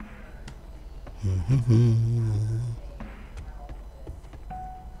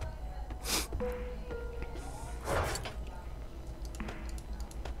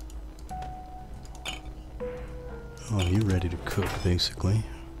 Oh, you're ready to cook, basically.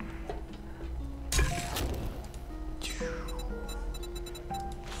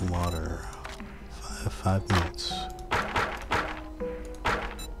 Water. 5 minutes.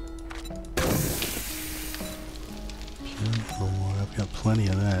 Pure water. I've got plenty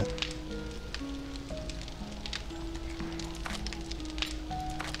of that.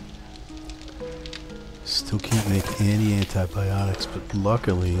 Still can't make any antibiotics, but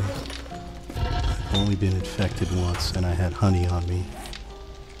luckily I've only been infected once and I had honey on me.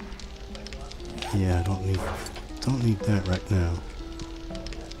 Yeah, I don't need that right now.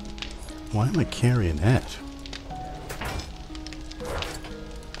 Why am I carrying that?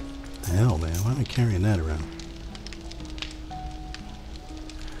 The hell, man, why am I carrying that around?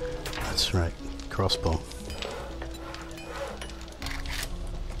 That's right, crossbow.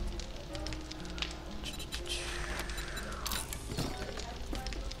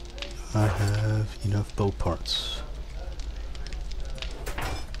 I have enough bow parts.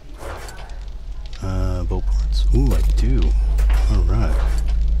 Bow parts. Ooh, I do. Alright.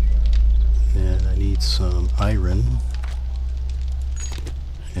 And I need some iron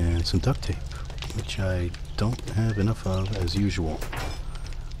and some duct tape, which I don't have enough of as usual.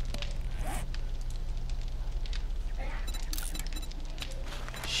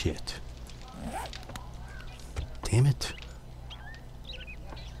 Shit. Damn it.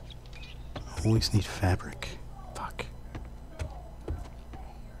 I always need fabric. Fuck.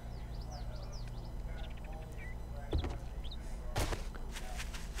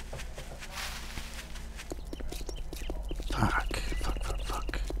 Fuck.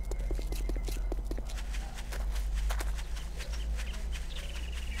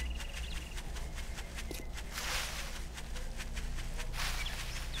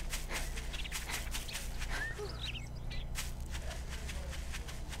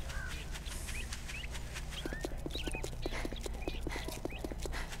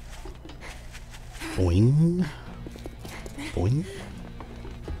 Boing. Boing.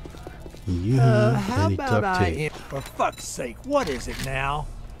 You How any about duct tape? for fuck's sake, what is it now?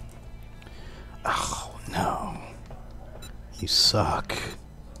 Oh no. You suck.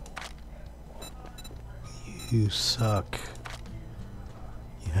 You suck.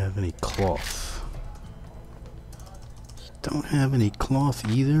 You have any cloth? You don't have any cloth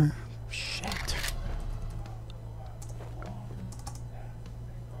either? Shit.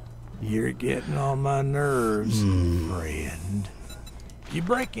 You're getting on my nerves, friend. You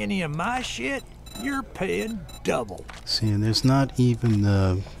break any of my shit, you're paying double. See, and there's not even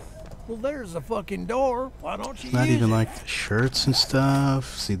the... Well, there's the fucking door. Why don't you Not use even it? like the shirts and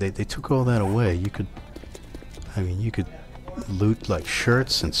stuff. See, they took all that away. You could... I mean, you could loot like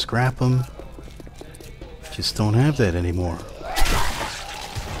shirts and scrap them. Just don't have that anymore.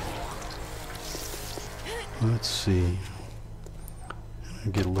 Let's see.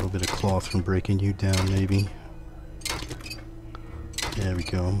 I'll get a little bit of cloth from breaking you down, maybe. There we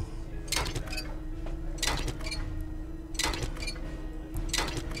go.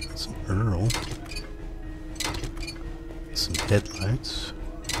 Some Earl. Some headlights.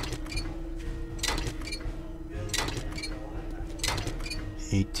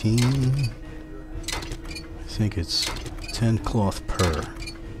 18. I think it's 10 cloth per.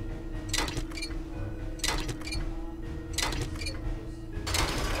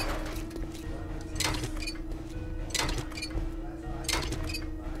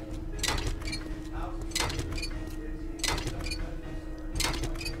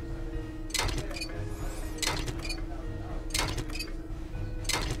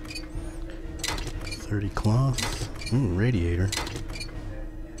 Cloth. Ooh, radiator.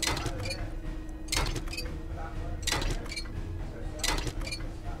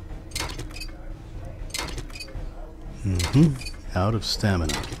 Out of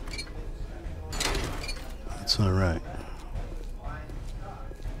stamina. That's alright.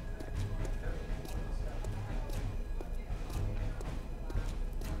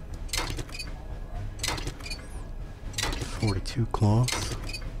 .42 cloth.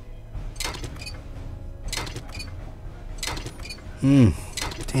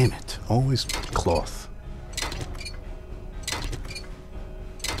 Damn it. Always cloth.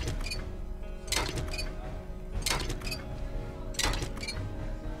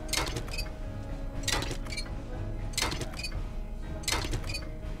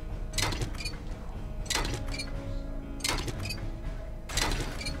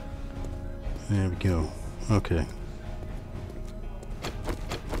 There we go. Okay.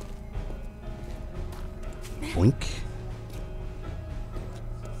 Boink.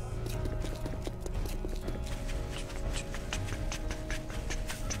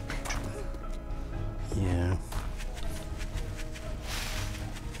 Yeah.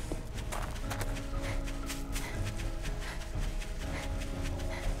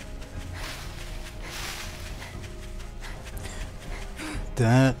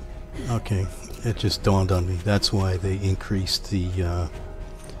 That, okay, it just dawned on me. That's why they increased the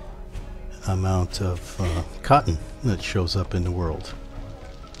amount of cotton that shows up in the world.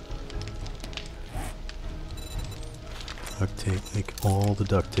 Duct tape, make all the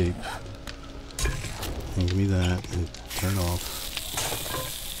duct tape. And give me that and turn off.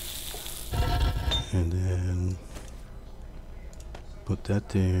 And then put that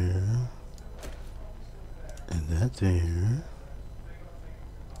there. And that there.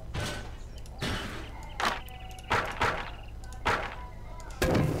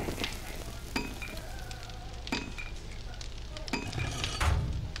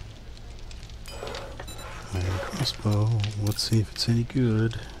 Iron crossbow. Let's see if it's any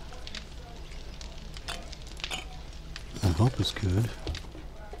good. I hope it's good.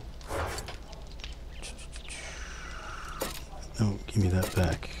 No, give me that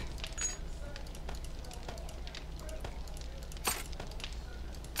back.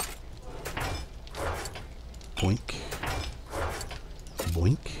 Boink.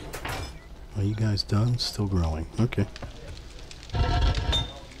 Boink. Are you guys done? Still growing. Okay.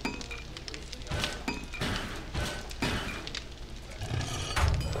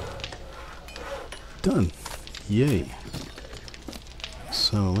 Done. Yay.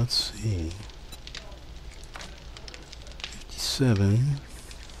 So let's see. 57.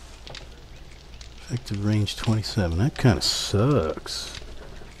 Effective range 27. That kind of sucks.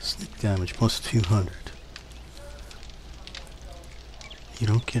 Sneak damage plus 200. You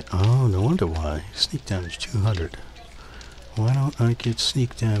don't get... Oh, no wonder why. Sneak damage 200. Why don't I get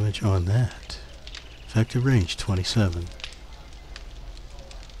sneak damage on that? Effective range 27.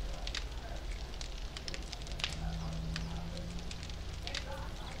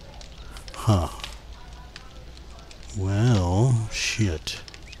 Huh. Well, shit.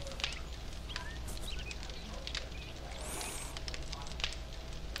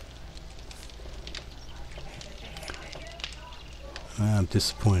 I'm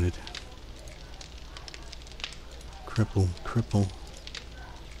disappointed. Cripple, cripple.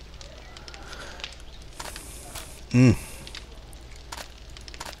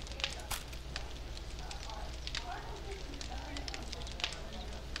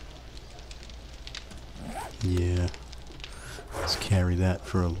 Yeah. Let's carry that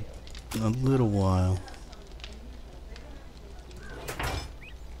for a little while.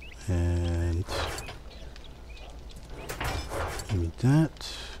 And give me that.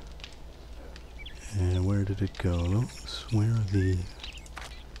 And where did it go? Where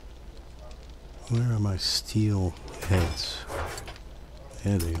are my steel heads?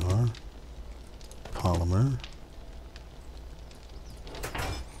 There they are. Polymer.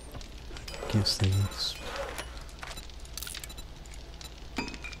 I guess they...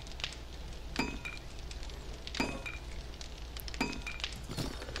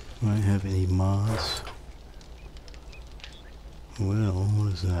 Do I have any mods? Well,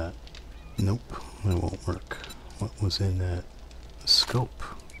 what is that? Nope, that won't work. What was in that scope?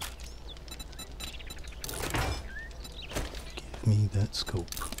 Give me that scope.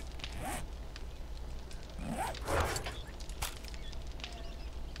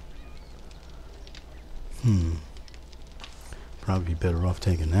 Probably better off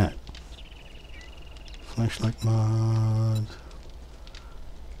taking that. Flashlight mod.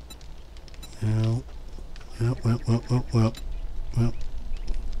 Well.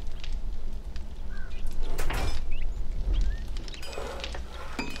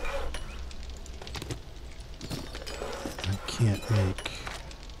 I can't make...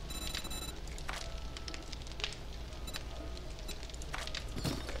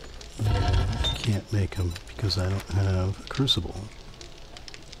 Yeah, I can't make them because I don't have a crucible.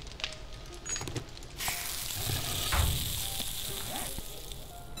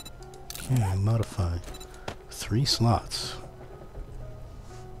 Okay, modify. 3 slots.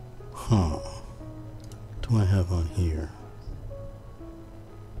 Huh. What do I have on here?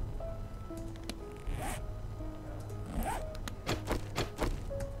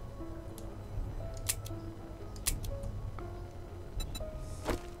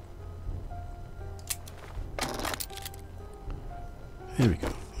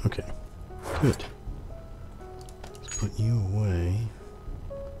 Okay, good. Let's put you away.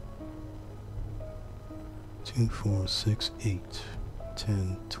 2, 4, 6, 8,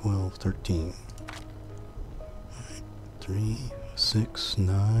 10, 12, 13. Alright, 3, 6,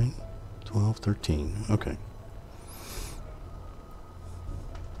 9, 12, 13. Okay.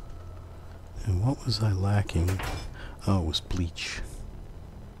 And what was I lacking? Oh, it was bleach.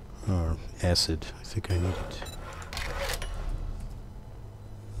 Or acid. I think I needed.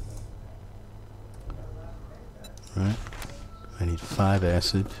 Right? I need 5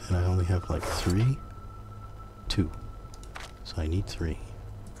 acid, and I only have like 3? 2. So I need 3.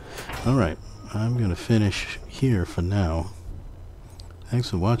 Alright, I'm gonna finish here for now. Thanks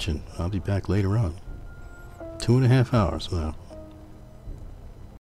for watching. I'll be back later on. 2.5 hours now.